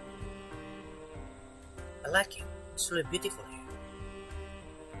 I like it. It's really beautiful here.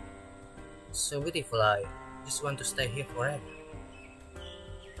 So beautiful, I just want to stay here forever.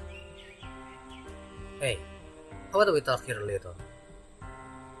 Hey, how about we talk here a little?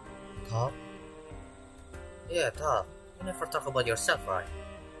 Talk? Yeah, talk. You never talk about yourself, right?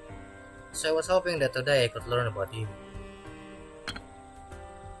 So I was hoping that today I could learn about you.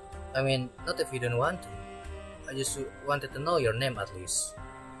 I mean, not if you don't want to. I just wanted to know your name at least.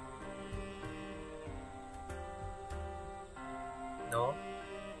 No?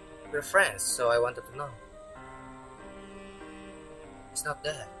 We're friends, so I wanted to know. It's not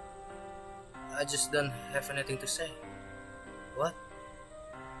that. I just don't have anything to say. What?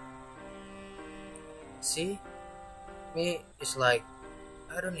 See? Me is like,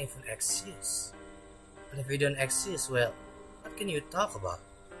 I don't even exist. And if you don't exist, well, what can you talk about?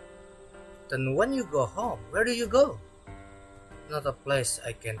 Then when you go home, where do you go? Not a place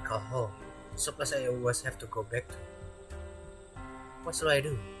I can call home. It's a place I always have to go back to. What should I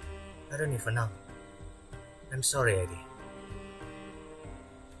do? I don't even know. I'm sorry, Eddie.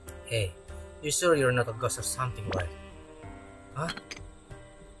 Hey, you sure you're not a ghost or something, right? Huh?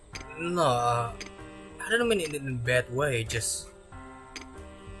 No, I don't mean it in a bad way, just...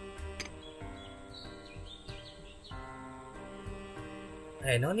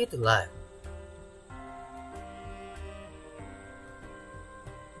 Hey, no need to lie.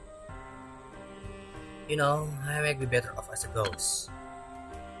 You know, I might be better off as a ghost.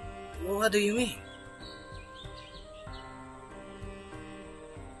 What do you mean?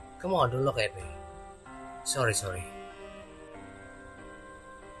 Come on, don't look at me. Sorry.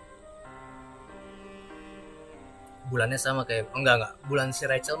 Bulannya sama kayak... Enggak. Bulan si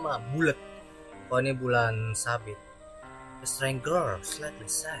Rachel mah bulat. Oh, ini bulan sabit. A strange girl, slightly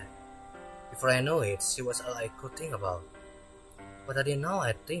sad. Before I know it, she was all I could think about. But I didn't know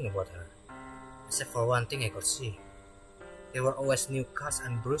I'd think about her. Except for one thing I could see. There were always new cuts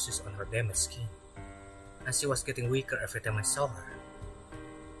and bruises on her damaged skin. And she was getting weaker every time I saw her.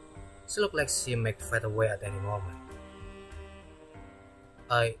 She looked like she might fade away at any moment.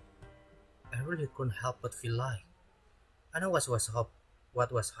 I really couldn't help but feel like I know what was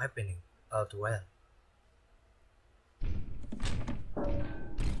happening all too well.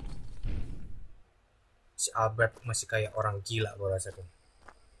 Si Albert masih kayak orang gila gua rasa tuh.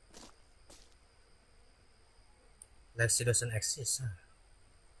 Like she doesn't exist, huh?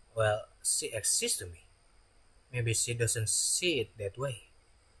 Well, she exists to me. Maybe she doesn't see it that way.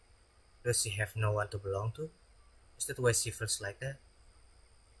 Does she have no one to belong to? Is that why she feels like that?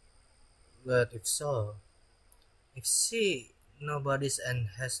 But if so, if she nobody's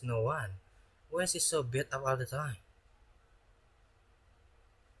and has no one, why is she so beat up all the time?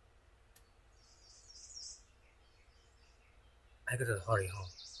 I gotta hurry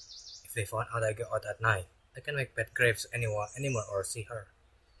home. If they found out I go out at night, I can make pet graves anymore or see her.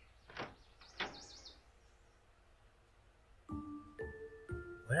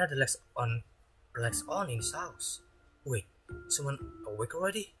 When are the lights on in his house? Wait, someone awake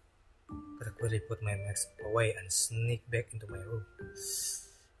already? But I quickly put my mask away and sneak back into my room.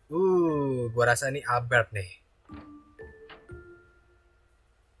 Gua rasa ini Albert nih.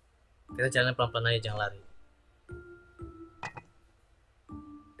 Kita jalan pelan-pelan aja, jangan lari.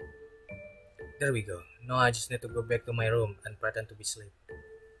 There we go. Now I just need to go back to my room and pretend to be asleep.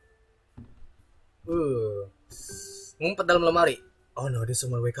 Ngumpet dalam lemari. Oh no, did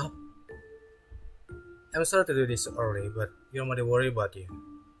someone wake up? I'm sorry to do this so early, but your mother worry about you.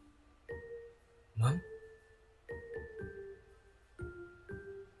 Mom?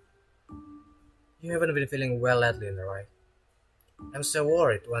 You haven't been feeling well lately, right? I'm so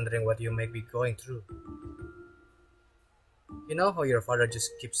worried, wondering what you may be going through. You know how your father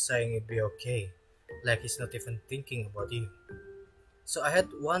just keeps saying it'd be okay, like he's not even thinking about you. So I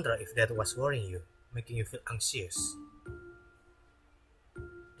had to wonder if that was worrying you, making you feel anxious.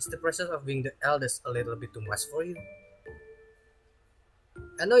 Is the pressure of being the eldest a little bit too much for you?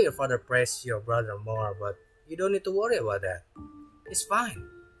 I know your father praised your brother more, but you don't need to worry about that. It's fine.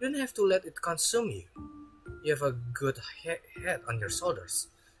 You don't have to let it consume you. You have a good head on your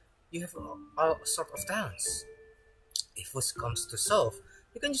shoulders. You have all sorts of talents. If push comes to shove,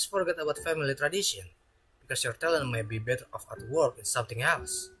 you can just forget about family tradition, because your talent might be better off at work in something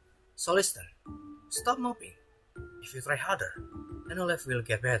else. So listen, stop moping. If you try harder, then your life will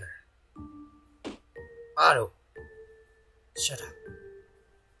get better. Aru, shut up.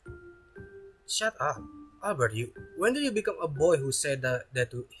 Shut up. Albert, when did you become a boy who said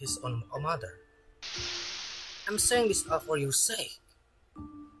that to his own mother? I'm saying this all for your sake.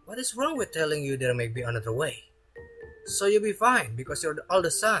 What is wrong with telling you there may be another way? So you'll be fine because you're the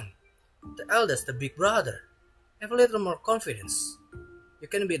oldest son, the eldest, the big brother. Have a little more confidence. You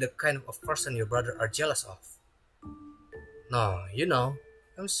can be the kind of person your brother are jealous of. No,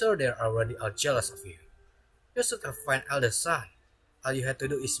 I'm sure they're already all jealous of you. You're such a fine eldest son. All you have to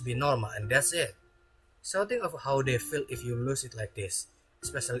do is be normal and that's it. So think of how they feel if you lose it like this,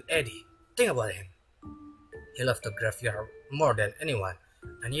 especially Eddie. Think about him. He loves the graveyard more than anyone,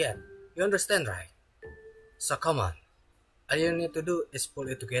 and yet, you understand, right? So come on. All you need to do is pull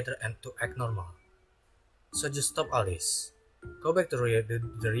it together and to act normal. So just stop all this. Go back to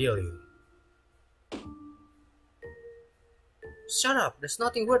the real you. Shut up, there's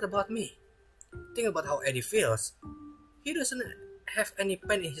nothing weird about me. Think about how Eddie feels. He doesn't have any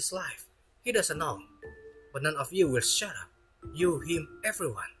pain in his life. He doesn't know. But none of you will shut up. You, him,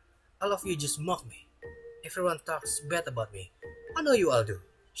 everyone. All of you just mock me. Everyone talks bad about me. I know you all do.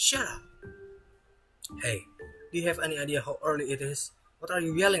 Shut up. Hey, do you have any idea how early it is? What are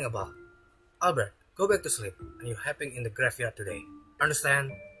you yelling about? Albert, go back to sleep, and you're helping in the graveyard today.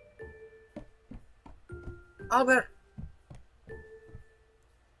 Understand? Albert!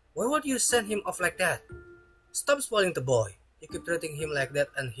 Why would you send him off like that? Stop spoiling the boy. You keep treating him like that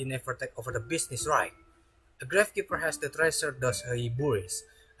and he never take over the business, right? A gravekeeper has to treasure those he buries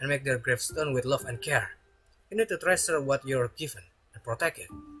and make their gravestone with love and care. You need to treasure what you're given and protect it.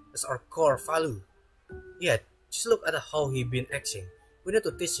 That's our core value. Yet, just look at how he been acting. We need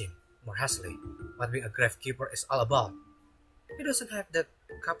to teach him, more harshly, what being a gravekeeper is all about. He doesn't have that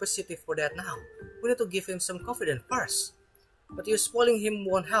capacity for that now. We need to give him some confidence first. But you spoiling him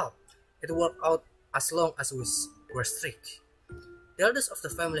won't help. It will work out as long as we're strict. The eldest of the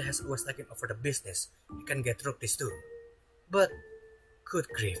family has always taken over the business. You can get through this too. But, good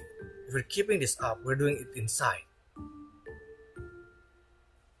grief, if we're keeping this up, we're doing it inside.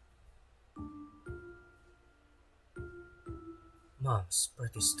 Mom's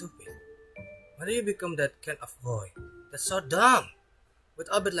pretty stupid. Why do you become that kind of boy? That's so dumb.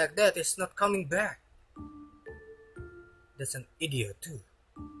 With Albert like that, he's not coming back. That's an idiot too.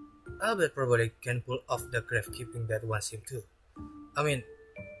 Albert probably can pull off the gravekeeping that wants him to. I mean,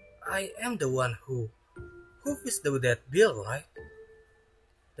 I am the one who fits that bill, right?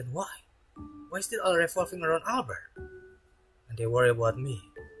 Then why? Why is it all revolving around Albert? And they worry about me.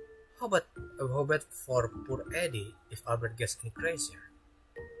 How about for poor Eddie if Albert gets any crazier?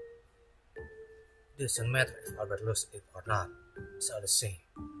 It doesn't matter if Albert loses it or not. It's all the same.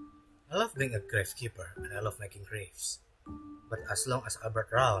 I love being a gravekeeper and I love making graves. But as long as Albert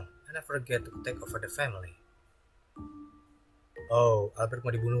around, I never get to take over the family. Oh, Albert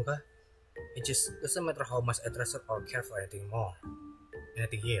mau dibunuh kah? It just doesn't matter how much I treasure or care for anything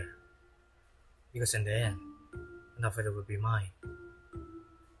here. Because in the end, enough of it will be mine.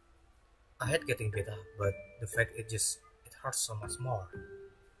 I hate getting beat up, but the fact it hurts so much more.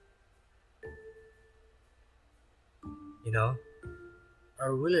 You know,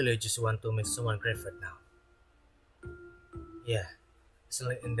 I really just want to make someone grave right now. Yeah, It's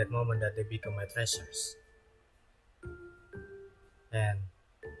only in that moment that they become my treasures. And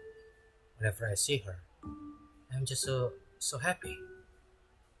whenever I see her, I'm just so happy.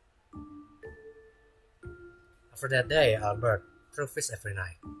 After that day, Albert threw fists every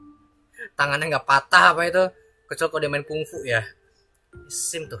night. Tangannya nggak patah apa itu, kecuali kalau dia main kungfu ya. He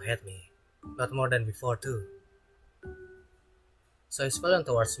seemed to hate me, a lot more than before too. So his feeling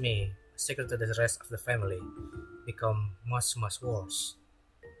towards me, secret to the rest of the family, become much worse.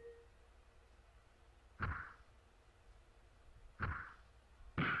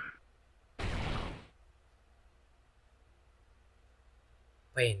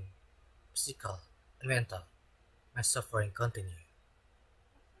 Pain, physical and mental, my suffering continued.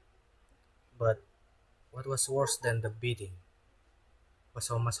 But what was worse than the beating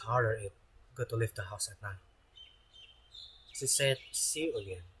was how much harder it got to leave the house at night. She said, "See you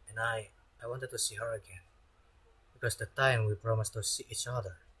again," and I wanted to see her again, because the time we promised to see each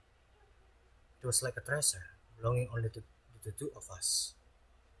other, it was like a treasure belonging only to the two of us.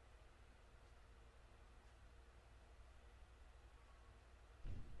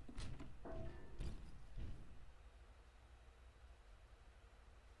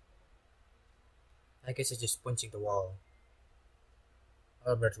 I guess it's just punching the wall.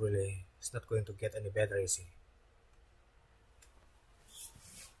 Albert really is not going to get any better, is he?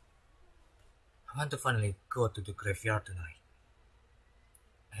 I want to finally go to the graveyard tonight.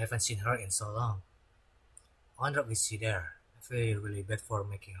 I haven't seen her in so long. I wonder if she's there. I feel really bad for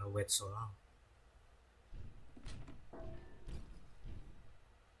making her wait so long.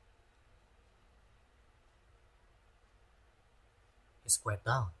 He's quite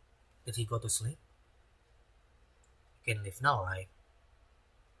down. Did he go to sleep? He can leave now, right?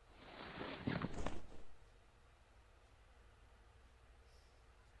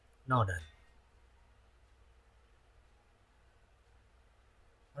 No then.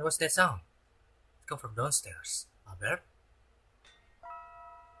 What was that sound? It came from downstairs. Albert?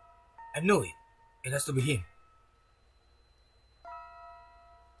 I knew it. It has to be him.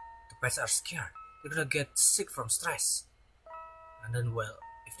 The pets are scared. They're gonna get sick from stress. And then, well,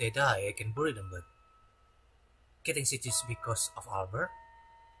 if they die, I can bury them, but getting sick just because of Albert?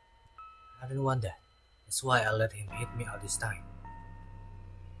 I didn't want that. That's why I let him hit me all this time.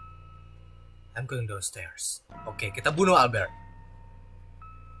 I'm going downstairs. Oke, kita bunuh Albert.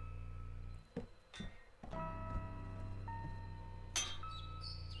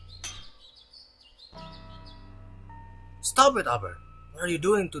 Stop it, Albert. What are you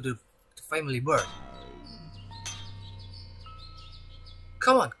doing to the family bird?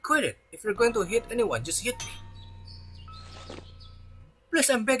 Come on, quit it. If you're going to hit anyone, just hit me. Please,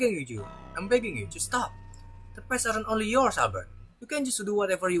 I'm begging you. I'm begging you, just stop. The pets aren't only yours, Albert. You can just do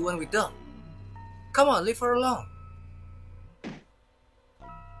whatever you want with them. Come on, leave her alone.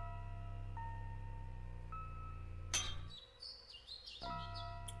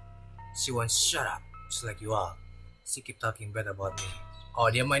 She won't shut up, just like you are. She keep talking bad about me. Oh,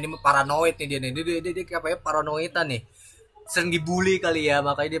 dia main ini paranoid nih dia nih. Dia kayak apa ya, paranoidan nih. Sering dibully kali ya,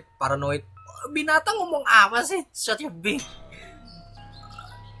 makanya dia paranoid. Binatang ngomong apa sih? Shut your beak.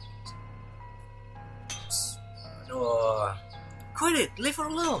 Aduh. Quit it, leave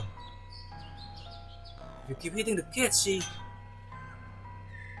her alone. If you keep hitting the kids, she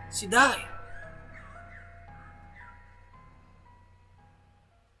die.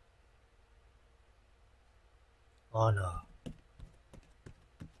 Oh no.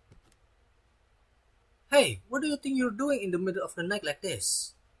 Hey, what do you think you're doing in the middle of the night like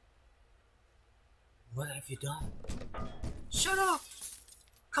this? What have you done? Shut up!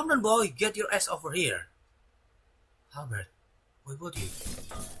 Come on, boy, get your ass over here. Albert, where would you?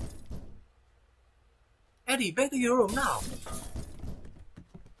 Eddie, back to your room now.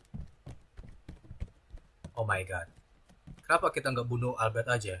 Oh my god. Kenapa kita nggak bunuh Albert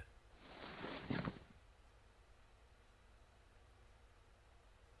aja?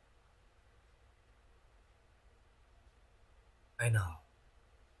 I know.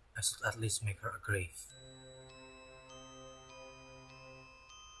 I should at least make her a grave.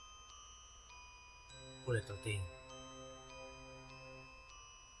 Poor little thing.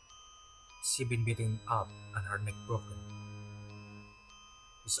 She been beaten up and her neck broken.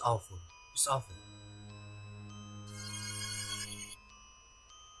 It's awful. It's awful.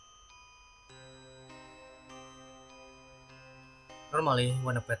 Normally,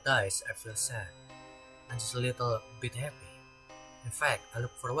 when a pet dies, I feel sad and just a little bit happy. In fact, I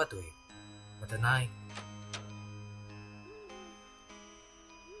look forward to it. But tonight,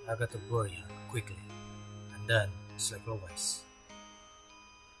 I got to bury her quickly, and then it's like always.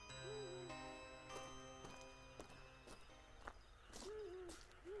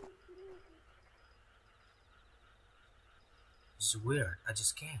 It's weird, I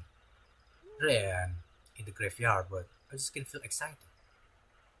just can't. Here I am, in the graveyard, but I just can't feel excited.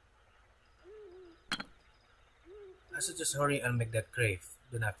 I should just hurry and make that grave,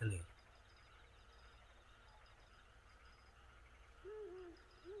 don't I feel it?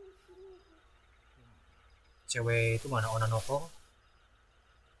 Cewek itu mana Ona Noko?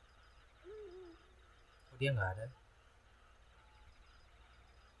 Oh, dia nggak ada.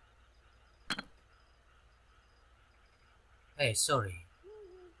 Hey, sorry.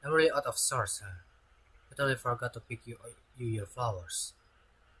 I'm really out of sorts, huh? I totally forgot to pick you your flowers.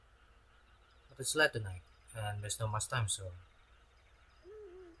 But it's late tonight, and there's not much time, so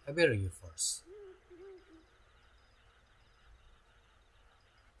I bury you first.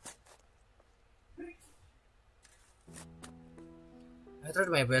 I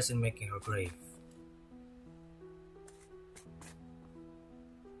tried my best in making her grave.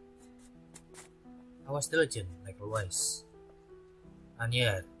 I was diligent, like always. And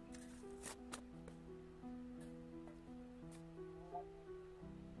yet,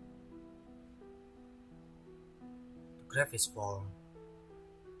 the grave is full.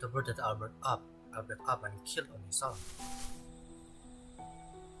 The bird that Albert up and killed on his own.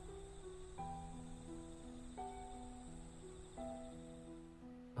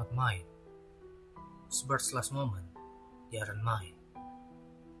 Not mine. It's Bert's last moment. They aren't mine.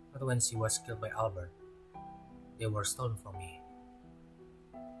 But when she was killed by Albert, they were stolen from me.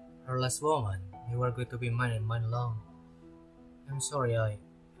 Her last moment, you were going to be mine and mine alone. I'm sorry, I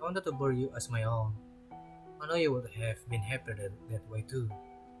wanted to bury you as my own. I know you would have been happier that way too.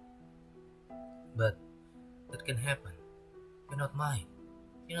 But that can happen. You're not mine.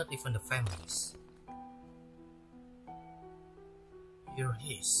 You're not even the family's. You're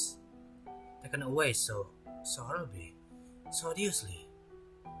his. Taken away so horribly, so odiously.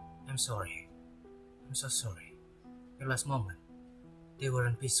 I'm sorry. I'm so sorry. Your last moment, they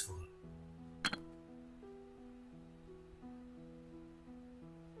weren't peaceful.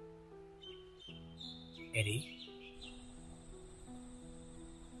 Eddie?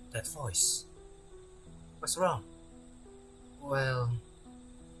 That voice. What's wrong? Well,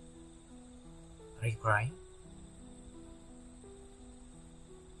 are you crying?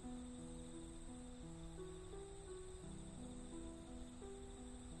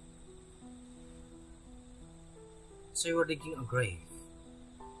 So you were digging a grave?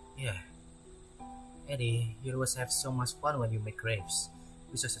 Yeah. Eddie, you always have so much fun when you make graves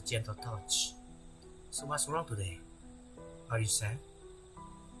with such a gentle touch. So what's wrong today? Are you sad?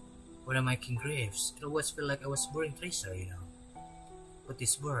 When I'm making graves, it always felt like I was burying treasure, you know. But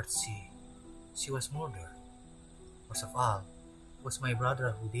this bird, she was murdered. Most of all, it was my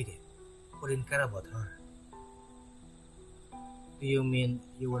brother who did it, who didn't care about her. Do you mean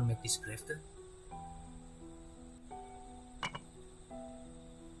you will make this grave then?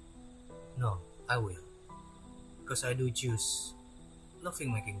 No, I will. Because I do choose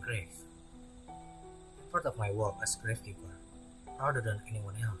loving making grave. Part of my work as gravekeeper, rather than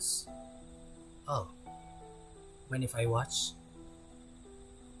anyone else. Oh, when if I watch,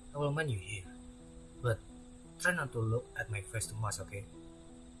 I will mind you here. But try not to look at my face too much, okay?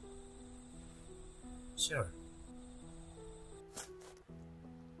 Sure.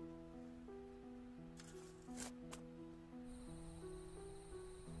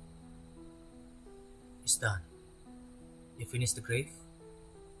 It's done. You finished the grave?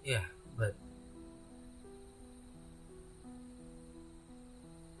 Yeah, but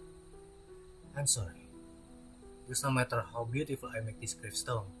I'm sorry. Because no matter how beautiful I make this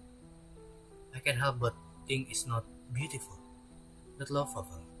gravestone, I can't help but think it's not beautiful, not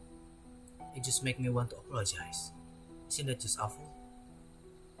lovable. It just makes me want to apologize. Isn't that just awful?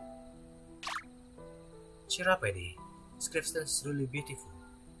 Cheer up, Eddie. This gravestone is really beautiful.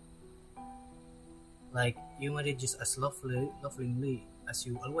 Like, you made it just as lovingly as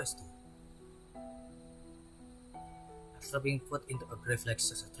you always do. After being put into a grave like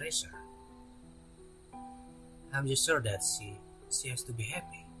such a treasure, I'm just sure that she has to be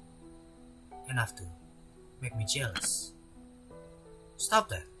happy. Enough to make me jealous. Stop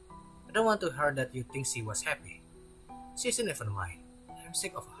that. I don't want to hear that you think she was happy. She isn't even mine. I'm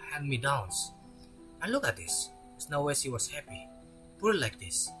sick of hand-me-downs. And look at this. There's no way she was happy. Poor like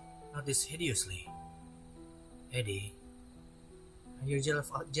this. Not this hideously. Eddie, are you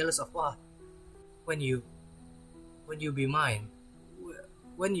jealous of what? When you be mine,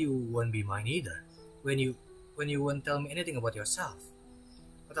 when you won't be mine either. When you won't tell me anything about yourself.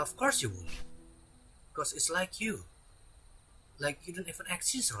 But of course you will. Because it's like you. Like you don't even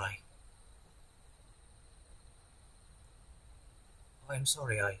exist, right? Oh, I'm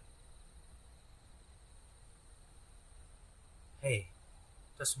sorry, Hey,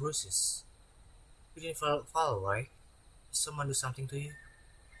 those bruises. You didn't fall, right? Did someone do something to you?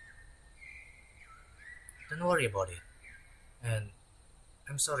 Don't worry about it. And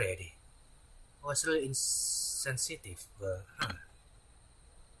I'm sorry, Eddie. I was really insensitive, but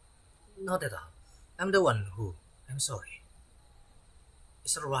not at all. I'm the one who. I'm sorry.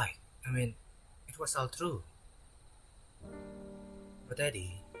 It's alright. I mean, it was all true. But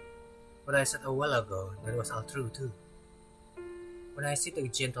Eddie, what I said a while ago, that was all true too. When I see the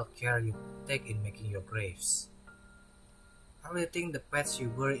gentle care you take in making your graves, I really think the pets you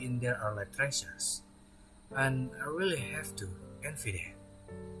bury in there are like treasures. And I really have to envy them,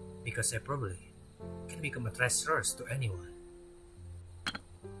 because they probably can become a treasure to anyone.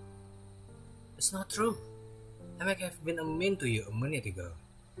 It's not true. I might have been mean to you a minute ago,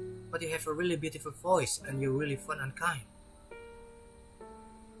 but you have a really beautiful voice and you're really fun and kind.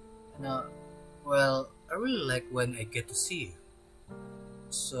 And well, I really like when I get to see you.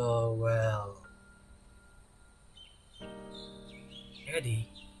 So, well,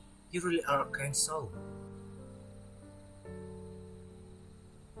 Eddie, you really are a kind soul.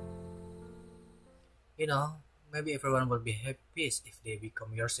 You know, maybe everyone will be happiest if they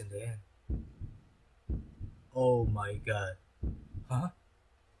become yours in the end. Oh my god. Huh?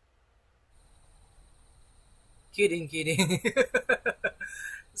 Kidding.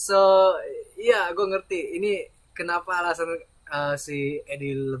 So, iya, gue ngerti. Ini kenapa alasan si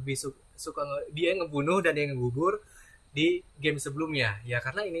Eddie lebih suka dia ngebunuh dan dia ngegubur di game sebelumnya. Ya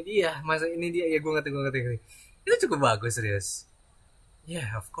karena ini dia, masa ini dia. Ya gue ngerti. Itu cukup bagus, serius.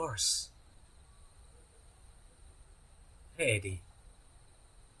 Yeah, of course. Hey Eddie,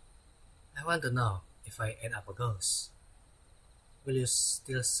 I want to know if I end up a ghost. Will you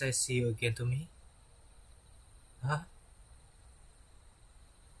still say see you again to me? Huh?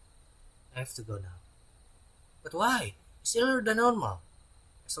 I have to go now. But why? It's earlier than normal.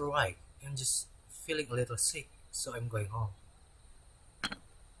 It's alright. I'm just feeling a little sick, so I'm going home.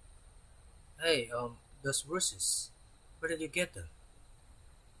 Hey, those bruises. Where did you get them?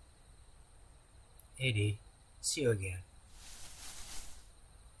 Eddie, see you again.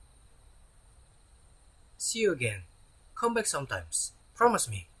 See you again. Come back sometimes. Promise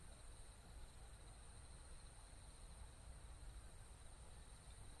me.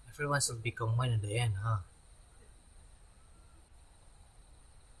 Everyone should become mine in the end, huh?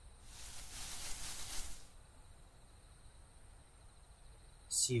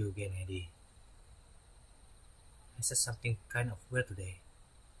 See you again, Eddie. I said something kind of weird today.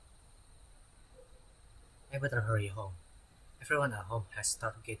 I better hurry home. Everyone at home has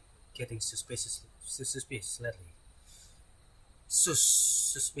started getting suspicious lately.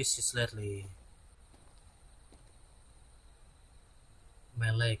 Suspicious lately. My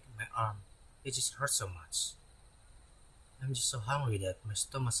leg, my arm, it just hurts so much. I'm just so hungry that my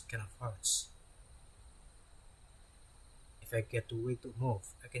stomach kind of hurts. If I get too weak to move,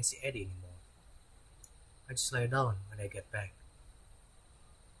 I can't see Eddie anymore. I just lie down when I get back.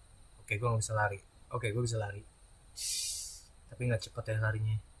 Oke, gue gak bisa lari. Oke, gue bisa lari. Tapi gak cepet ya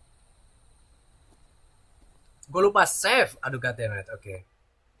larinya. Gue lupa save. Aduh, goddammit. Oke.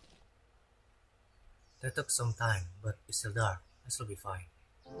 That took some time, but it's still dark. I still be fine.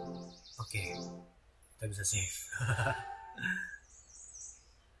 Oke. Kita bisa save.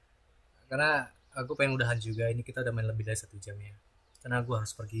 Karena aku pengen udahan juga. Ini kita udah main lebih dari 1 jam ya. Karena gue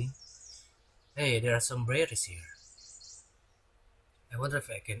harus pergi. Hey, there are some berries here. I wonder if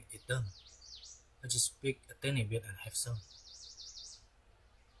I can eat them. I just pick a tiny bit and have some.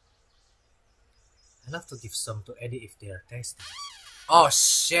 I love to give some to Eddie if they are tasty. Oh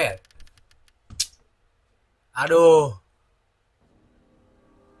shit! Aduh!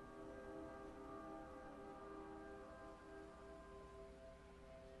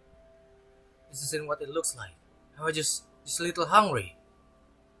 This isn't what it looks like. I was just a little hungry.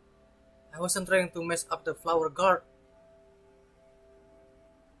 I wasn't trying to mess up the flower garden.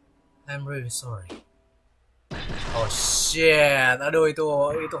 I'm really sorry. Oh shit! Aduh, itu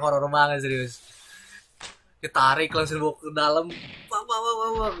horor banget, serius. Ditarik langsung bawa ke dalam,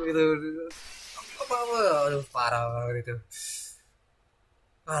 gitu. Aduh, parah banget itu.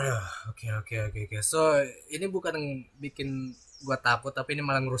 Aduh, oke. So, ini bukan bikin gue takut, tapi ini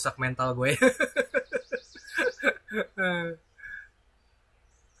malah ngerusak mental gue.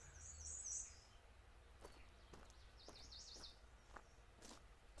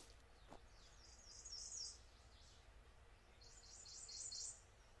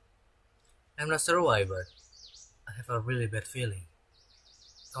 I'm not sure why, but I have a really bad feeling.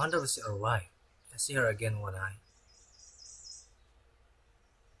 I wonder if she's alright. I see her again one eye.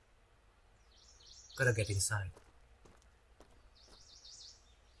 Gotta get inside.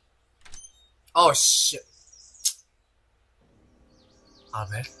 Oh shit.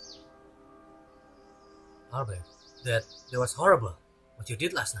 Albert? Albert, that was horrible. What you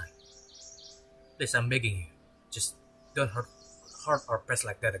did last night. Please, I'm begging you. Just don't hurt our pets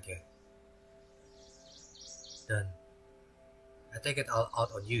like that again. Then I take it all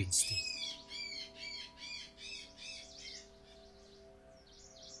out on you instead.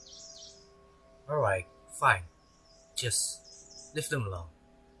 Alright, fine. Just leave them alone.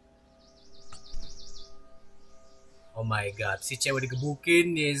 Oh my god, si cewek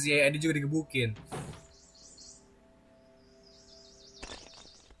digebukin nih, si Eddie juga digebukin.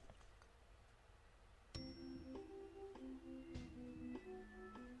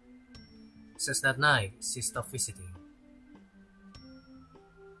 Since that night, she stopped visiting.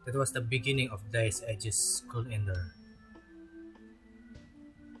 That was the beginning of days I just couldn't endure.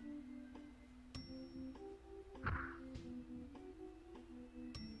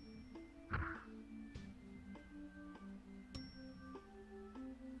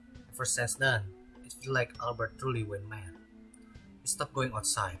 Ever since then, it feels like Albert truly went mad. He stopped going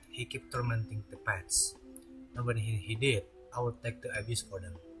outside, he kept tormenting the pets, and when he did, I would take the abuse for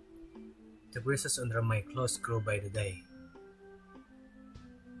them. The bruises under my clothes grew by the day.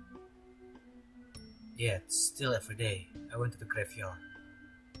 Yet, still every day, I went to the graveyard.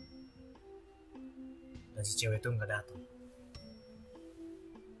 Dan si cewek itu nggak datang.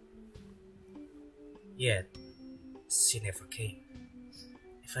 Yet, she never came.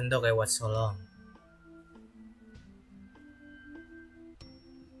 Even though I was so long.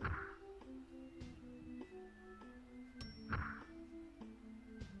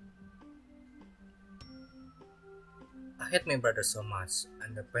 I hate my brother so much,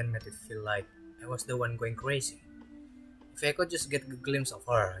 and the pain made it feel like I was the one going crazy. If I could just get a glimpse of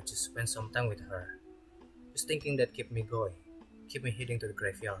her, I'd just spend some time with her. Just thinking that keep me going, keep me heading to the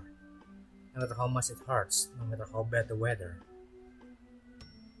graveyard. No matter how much it hurts, no matter how bad the weather.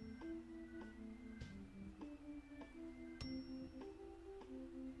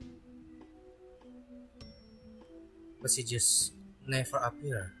 But she just never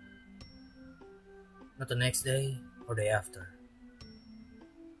appeared. Not the next day or day after.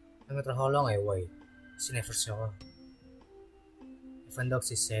 No matter how long I wait, she never showed up. Even though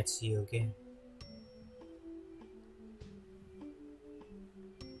she said see you again.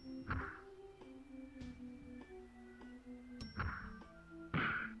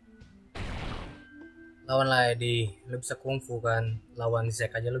 Lawan Lady, lu bisa kungfu kan? Lawan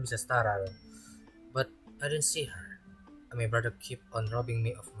Zack aja lu bisa setara. But I didn't see her. And my brother kept on robbing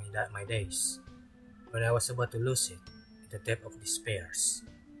me of my days. When I was about to lose it, in the depth of despair,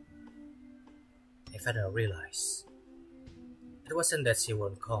 I finally realized it wasn't that she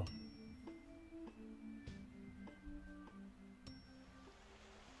won't come.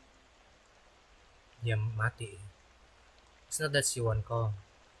 Dia mati. It's not that she won't come.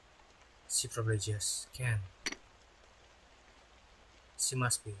 She probably just can't. She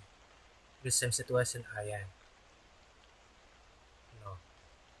must be in the same situation I am. No.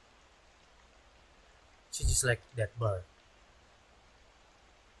 She's just like that bird.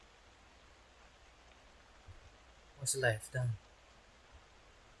 What's life done?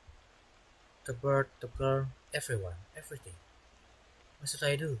 The bird, the girl, everyone, everything. What should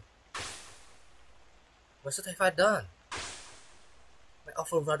I do? What should have I done? My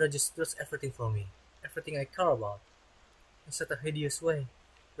awful brother just does everything for me, everything I care about, in such a hideous way,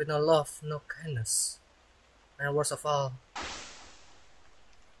 with no love, no kindness, and worst of all,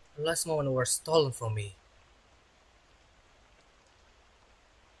 the last moment were stolen from me.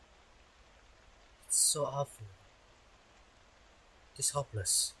 It's so awful. This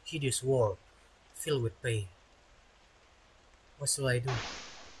hopeless, hideous world, filled with pain. What shall I do?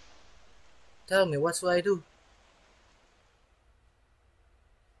 Tell me, what shall I do?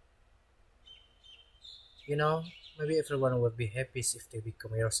 You know, maybe everyone would be happiest if they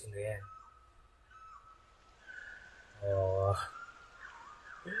become heroes in the end. Oh,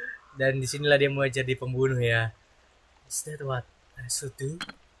 dan disinilah dia mau jadi pembunuh ya. Is that what I should do?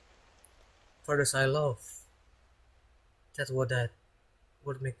 For those I love. That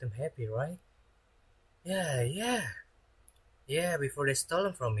would make them happy, right? Yeah, before they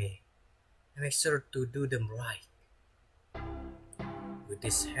stolen from me. I make sure to do them right. With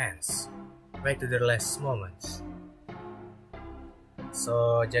these hands. Right to their last moments.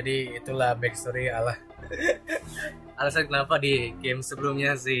 So, jadi itulah backstory alasan kenapa di game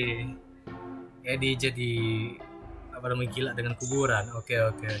sebelumnya si Eddie jadi gila dengan kuburan. Oke.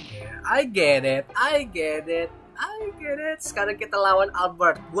 I get it. Sekarang kita lawan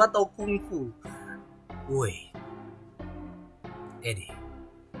Albert. Gua tau kungfu. Wait, Eddie,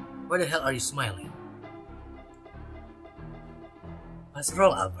 Why the hell are you smiling? What's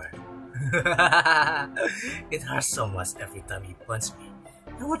wrong, Albert? It hurts so much every time he punches me.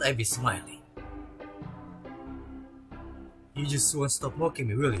 Why would I be smiling? You just won't stop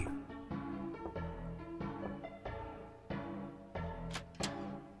mocking me, will you?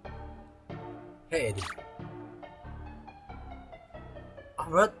 Hey, Eddie.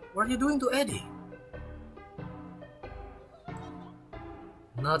 Albert, what are you doing to Eddie?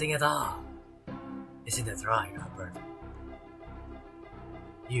 Nothing at all. Isn't that right, Albert?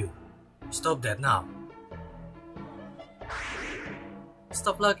 You, stop that now.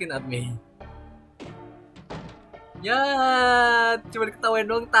 Stop looking at me. Ya, cuma ketawain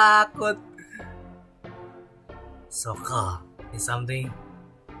doang, takut. So calm. Need something?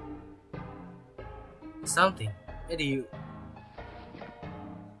 Something? Eddie, you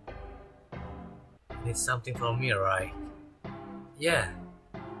need something from me, right? Yeah.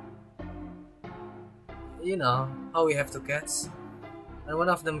 You know how we have two cats? And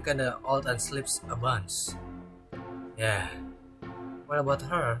one of them kinda old and sleeps a bunch. Yeah. What about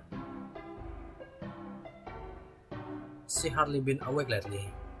her? She hardly been awake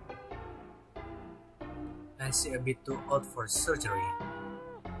lately. And she a bit too old for surgery.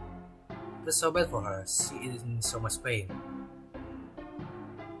 It's so bad for her. She is in so much pain.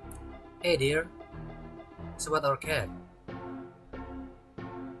 Hey dear. It's about our cat.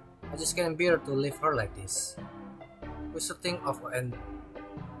 I just can't bear to leave her like this. We should think of and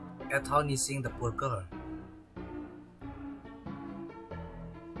at how seeing the poor girl.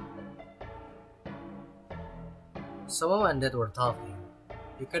 So mom and dad were talking.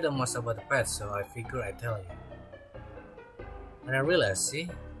 You care the most about the pets, so I figure I'd tell you. And I realized, see,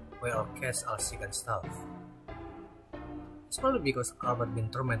 why our cats are sick and stuff. It's probably because Albert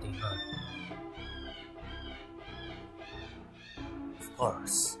been tormenting her. Of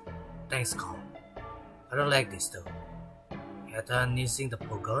course. Thanks, Carl. I don't like this though. Ethan missing the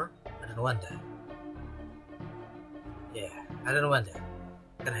poor girl? I don't want that. Yeah, I don't want that.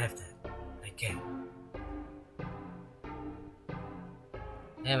 I can have that. I can.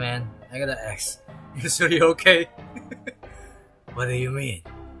 Hey man, I got an ex. You sure you okay? What do you mean?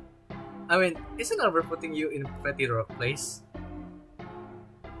 I mean, isn't Albert putting you in a pretty rough place?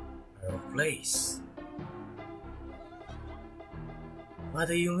 Rough place?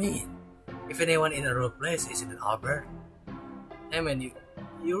 What do you mean? If anyone in a rough place, isn't it Albert? Hey man, you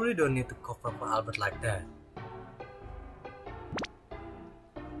really don't need to cover for Albert like that.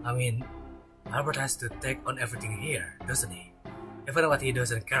 I mean, Albert has to take on everything here, doesn't he? Even what he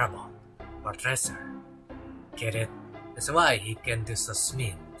doesn't care about, or treasure. Get it? That's why he can do such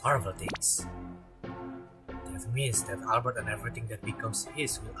mean, horrible things. That means that Albert and everything that becomes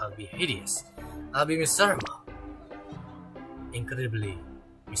his will all be hideous. I'll be miserable. Incredibly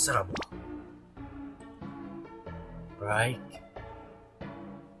miserable. Right?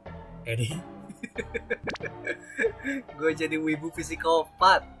 Eddie? Gue jadi wibu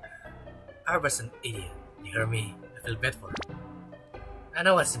psikopat. Albert's an idiot. You hear me? I feel bad for him. I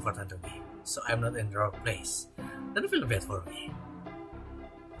know what's important to me, so I'm not in the wrong place. Don't feel bad for me.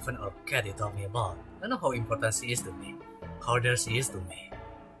 Even our cat you told me about, I know how important she is to me, how dear she is to me.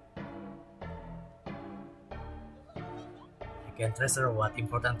 You can treasure what's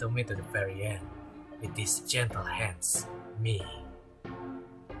important to me to the very end, with these gentle hands, me.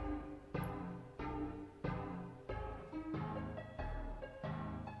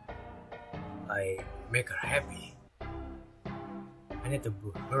 I make her happy. I need to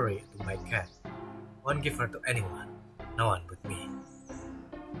hurry to my cat. Won't give her to anyone, no one but me.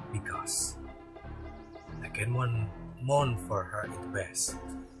 Because I can mourn for her in the best,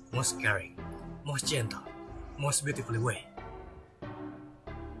 most caring, most gentle, most beautifully way.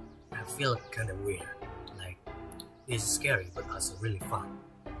 I feel kinda weird, like this is scary but also really fun.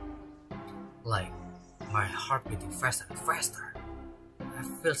 Like my heart beating faster and faster. I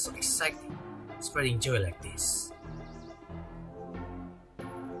feel so exciting, spreading joy like this.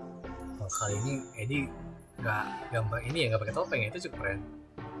 Kali ini Eddie nggak gambar ini ya, nggak pakai topeng ya, itu cukup keren.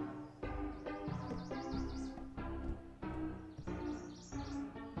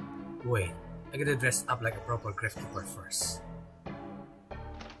 Wait, I gotta dress up like a proper gravekeeper first.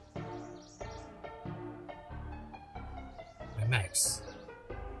 My max.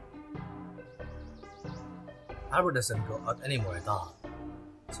 Albert doesn't go out anymore at all,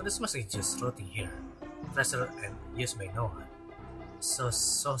 so this must be just floating here, treasure and used by no one. So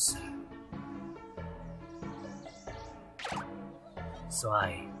sad. So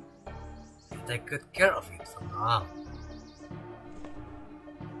I take good care of it from now on.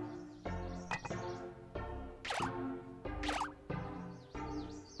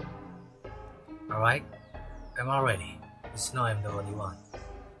 Alright, I'm all ready. Just know I'm the only one.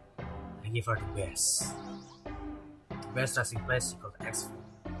 I give her the best. The best resting place she could ask for.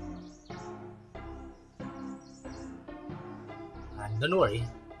 And don't worry,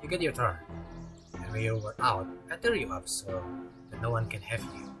 you get your turn. And when you're out, I tear you up so that no one can have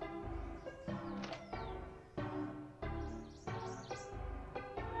you.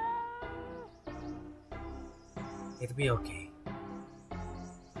 It'll be okay.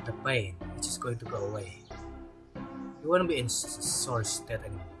 The pain is just going to go away. You won't be in such a sorry state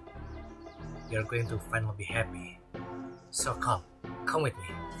anymore. You're going to finally be happy. So come with me.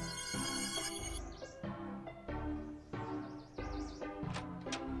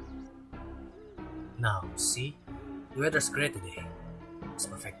 Now, see? The weather's great today. It's a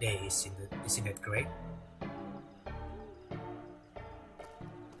perfect day, isn't it great?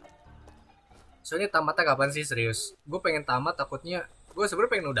 So ini tamatnya kapan sih, serius? Gue pengen tamat, takutnya gue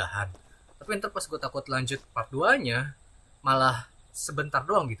sebenarnya pengen udahan. Tapi ntar pas gue takut lanjut part 2-nya, malah sebentar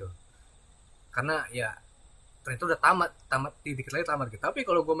doang gitu. Karena ya ternyata udah tamat dikit lagi tamat gitu. Tapi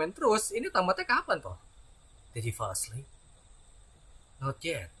kalau gue main terus, ini tamatnya kapan toh? Did you fall asleep? Not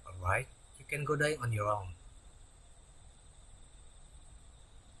yet, alright? You can go dying on your own.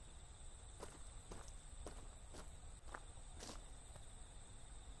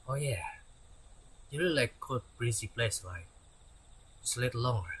 Oh yeah, you really like cold breezy place, right? Just a little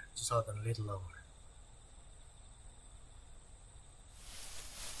longer, just out a little longer.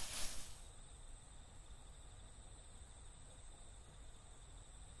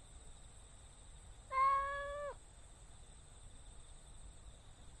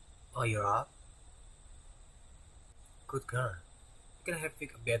 Oh, you're up? Good girl. You can have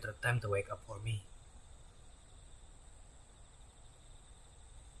pick a better time to wake up for me.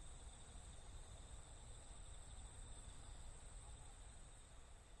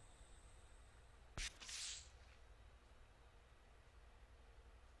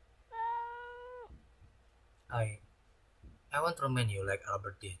 I won't remain you like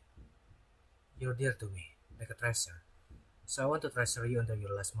Albert did. You're dear to me, like a treasure. So I want to treasure you until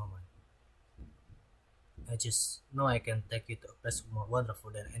your last moment. I just know I can take you to a place more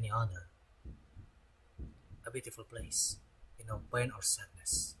wonderful than any other. A beautiful place, in no pain or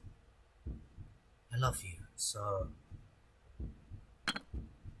sadness. I love you, so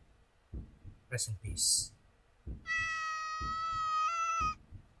rest in peace.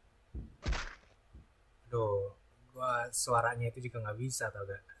 Aduh, gua suaranya itu juga nggak bisa tau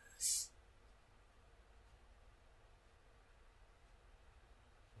gak?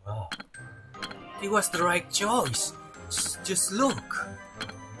 Wow, it was the right choice. Just look.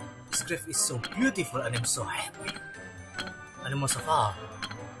 This grave is so beautiful and I'm so happy. And most of all,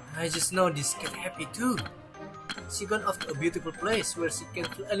 I just know this cat happy too. She gone off to a beautiful place where she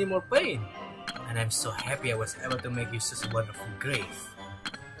can't feel any more pain. And I'm so happy I was able to make you such a wonderful grave.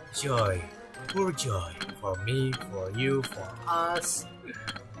 Joy, pure joy. For me, for you, for us.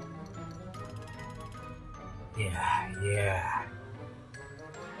 Yeah.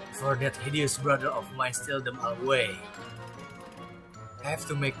 For that hideous brother of mine steal them away. I have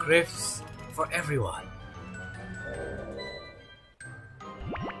to make graves for everyone.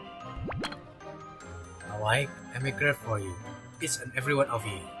 Alright, I make grave for you, each and every one of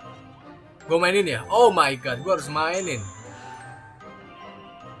you. Gue mainin ya? Oh my god, gue harus mainin.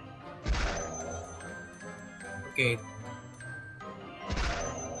 Oke.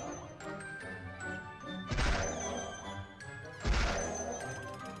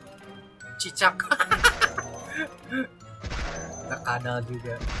 Cicak. Kita kadal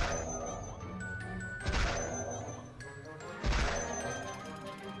juga.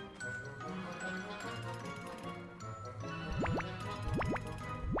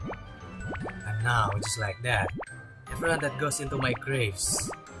 And now, just like that, everyone that goes into my graves,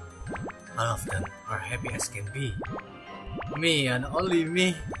 all of them are happy as can be. Me and only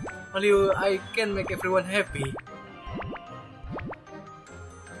me. Only I can make everyone happy.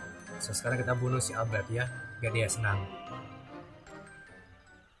 So sekarang kita bunuh si Albert ya, biar dia senang.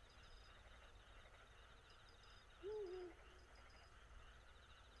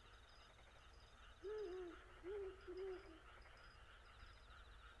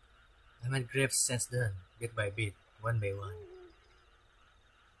 I made graves since then, bit by bit, one by one.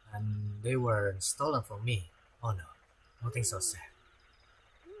 And they were stolen from me. Oh no, nothing so sad.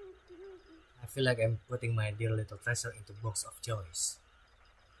 I feel like I'm putting my dear little treasure into box of joys.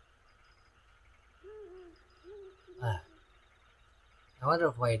 I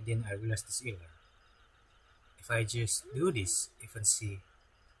wonder why didn't I realize this earlier. If I just do this, even see,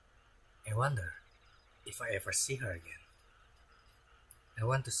 I wonder if I ever see her again. I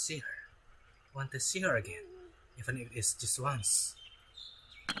want to see her. want to see her again, even if it's just once.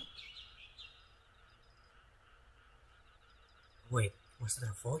 Wait, was that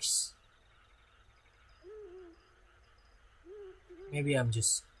her voice? Maybe I'm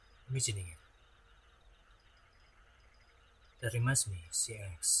just imagining it. That reminds me, she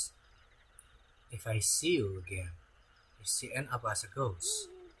asks, if I see you again, if she ends up as a ghost,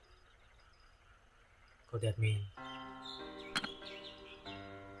 could that mean...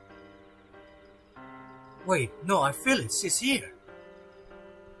 Wait, no, I feel it, she's here.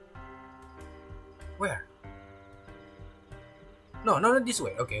 Where? No, not this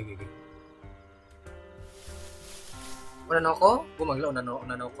way. Okay. Unanaw ko? Gumagla,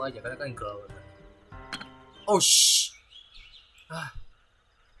 unanaw ko aja karena kan girl. Oh, shh! Ah.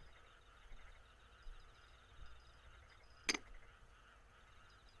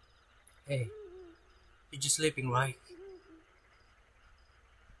 Hey, you're just sleeping, right?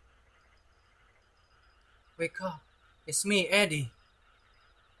 Wake up. It's me, Eddie.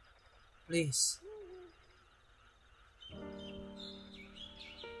 Please.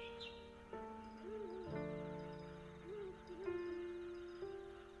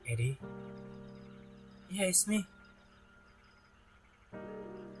 Eddie? Yeah, it's me.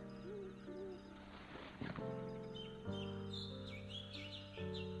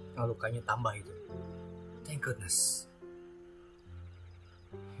 Oh, lukanya tambah itu. Thank goodness.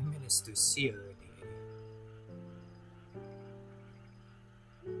 I managed to see her already.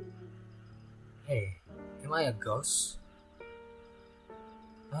 Hey, am I a ghost?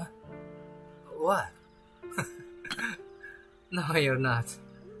 Huh? What? No, you're not.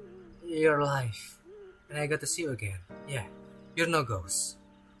 You're alive. And I got to see you again. Yeah, you're no ghost.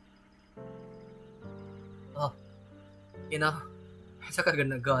 Oh, you know, I thought I was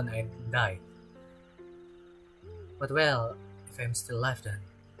gonna go and I died. But well, if I'm still alive then.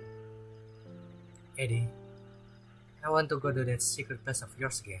 Eddie, I want to go to that secret place of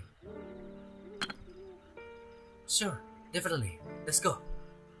yours again. Sure, definitely. Let's go.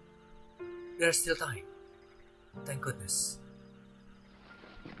 There's still time. Thank goodness.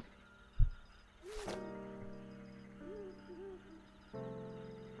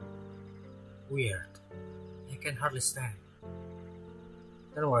 Weird. I can hardly stand.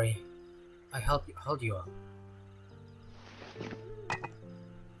 Don't worry. I hold you up.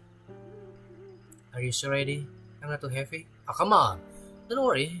 Are you sure, Eddie? I'm not too heavy? Oh, come on. Don't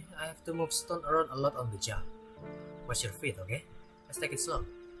worry. I have to move stone around a lot on the job. Watch your feet, okay? Let's take it slow.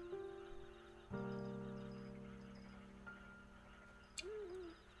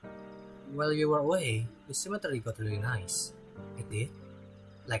 While you were away, the cemetery got really nice. It did?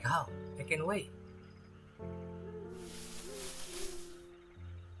 Like how? I can't wait.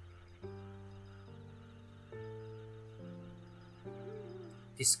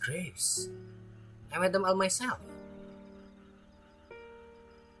 These graves. I made them all myself.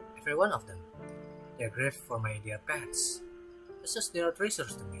 Every one of them. They're great for my dear pets. It's just they are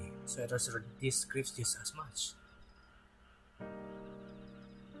treasures to me, so I treasure these graves just as much.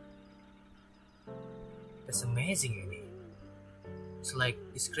 That's amazing, Amy. It's like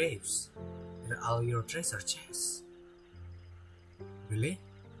these graves. They're all your treasure chests. Really?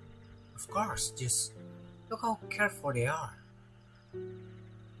 Of course, just look how cared for they are.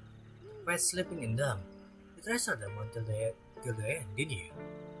 While sleeping in them, you treasure them until the end, didn't you?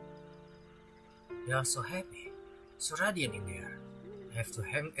 They are so happy, so radiant in there. I have to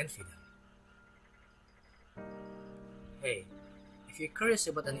envy them. Hey, if you're curious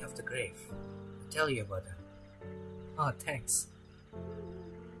about any of the grave, I'll tell you about them. Oh, thanks.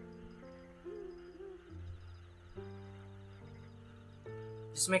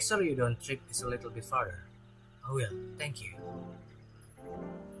 Just make sure you don't trip this a little bit farther. I will, thank you.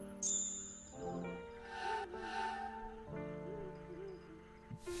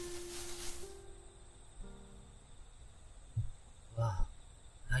 Wow,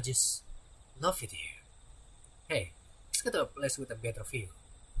 I just love it here. Hey, let's go to a place with a better view.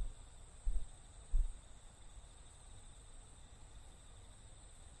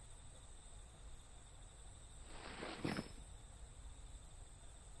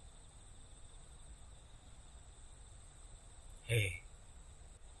 Hey.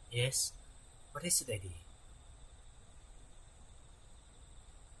 Yes? What is it, Eddie?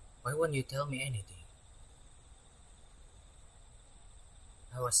 Why won't you tell me anything?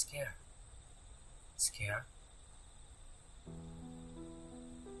 I was scared. Scared?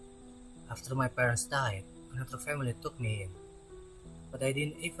 After my parents died, another family took me in. But they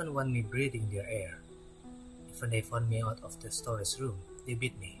didn't even want me breathing their air. Even they found me out of the storage room, they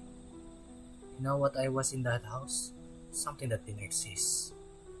beat me. You know what I was in that house? Something that didn't exist.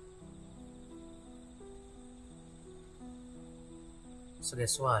 So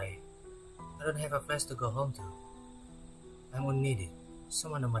that's why I don't have a place to go home to. I'm unneeded.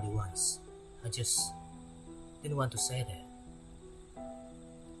 Someone nobody wants. I just didn't want to say that.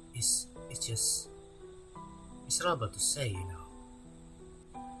 It's just miserable to say, you know.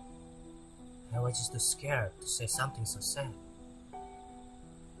 I was just too scared to say something so sad.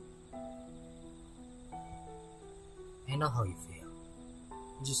 I know how you feel.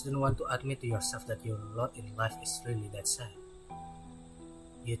 You just don't want to admit to yourself that your lot in life is really that sad.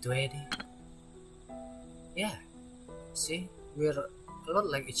 You too, Eddie? Yeah. See, we're a lot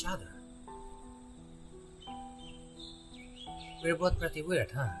like each other. We're both pretty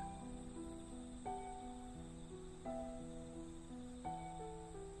weird, huh?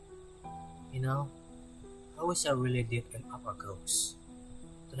 You know, I wish I really did end up a ghost.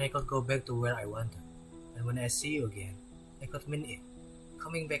 Then I could go back to where I wanted. And when I see you again, I could mean it.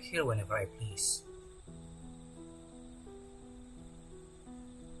 Coming back here whenever I please.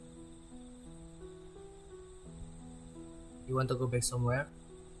 You want to go back somewhere?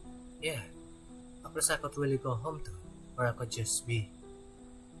 Yeah, a place I could really go home to, where I could just be.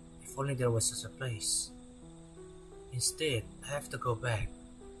 If only there was such a place. Instead, I have to go back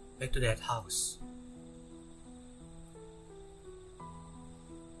to that house.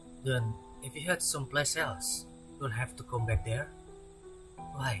 Then, if you had someplace else, you don't have to come back there?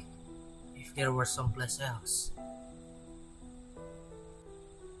 Like, if there were someplace else.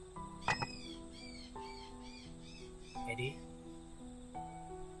 Eddie?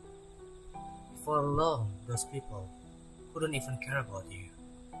 For long, those people who don't even care about you,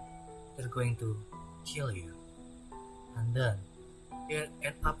 they're going to kill you. And then, you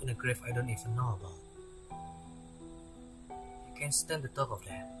end up in a grave I don't even know about. I can't stand the thought of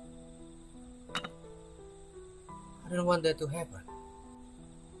that. I don't want that to happen.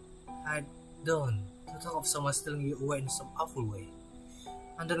 I don't. The thought of someone stealing you away in some awful way,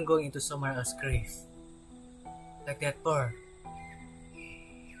 and then going into someone else's grave. Like that bird.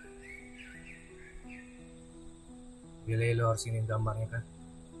 Bilay lo harus ingin gambarnya kan?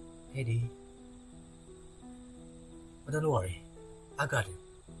 Eddie. But don't worry, I got it.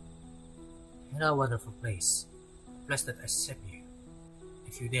 You know a wonderful place. A place that accepts you.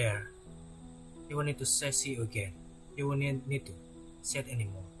 If you're there, you won't need to say see you again. You won't need to say it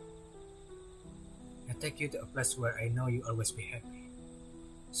anymore. I take you to a place where I know you'll always be happy.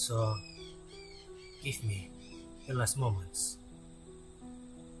 So, give me your last moments.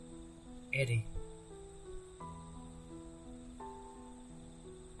 Eddie.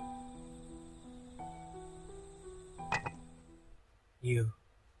 You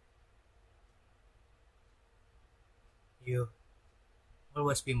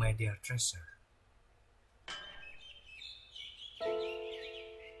always be my dear treasure.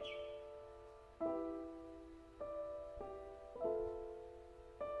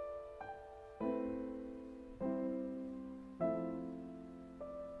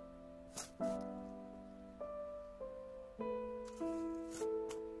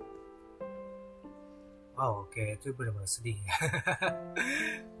 Wow, oke, itu benar-benar sedih.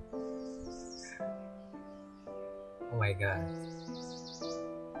 Oh my god.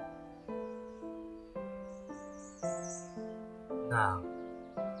 Now,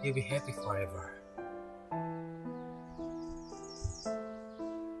 you'll be happy forever.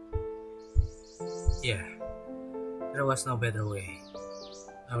 Yeah, there was no better way.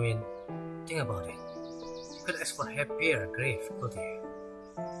 I mean, think about it. You could ask for happier grave, could you?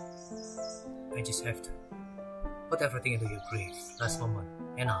 I just have to put everything into your grave, last moment,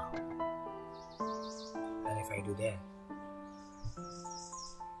 and all. And if I do that,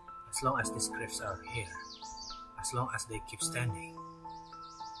 as long as these graves are here, as long as they keep standing,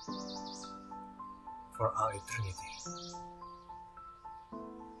 for all eternity,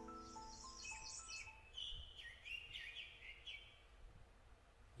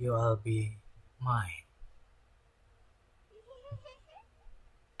 you'll be mine.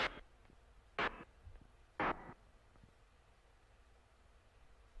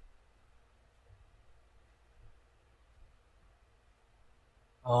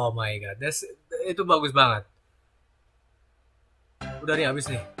 Oh my god, itu bagus banget. Udah nih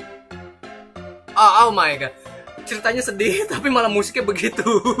habis nih. Oh my god, ceritanya sedih tapi malah musiknya begitu.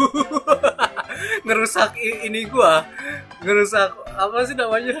 Ngerusak ini gua, ngerusak apa sih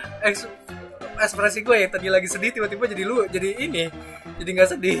namanya ekspresi gue yang tadi lagi sedih tiba-tiba jadi ini, jadi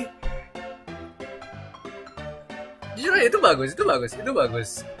nggak sedih. Jujur aja itu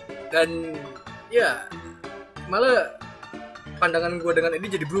bagus. Dan ya malah pandangan gue dengan ini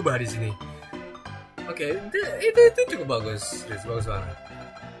jadi berubah di sini. Oke, itu cukup bagus, bagus banget.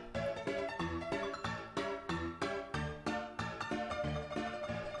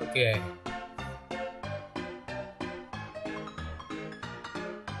 Oke.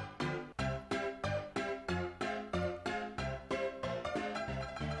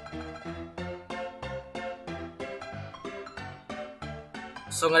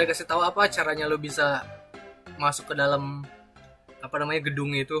 So nggak dikasih tahu apa caranya lo bisa masuk ke dalam apa namanya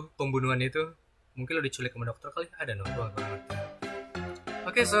gedung itu, pembunuhan itu. Mungkin lo diculik sama dokter kali, ada no, gua nggak ngerti.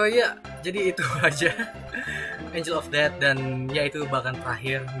 Oke, so ya, jadi itu aja Angel of Death, dan ya itu bahkan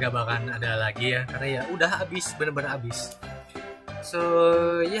terakhir, nggak bahkan ada lagi ya, karena ya udah habis, bener-bener habis. So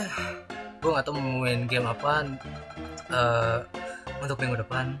ya, gue nggak tahu mau main game apa untuk minggu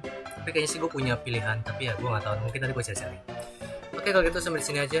depan. Tapi kayaknya sih gue punya pilihan, tapi ya gue nggak tahu. Mungkin nanti gue cari-cari. Oke, kalau gitu sampai di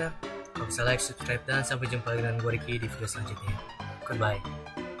sini aja. Kalau bisa like, subscribe, dan sampai jumpa dengan gue Ricky di video selanjutnya. Goodbye.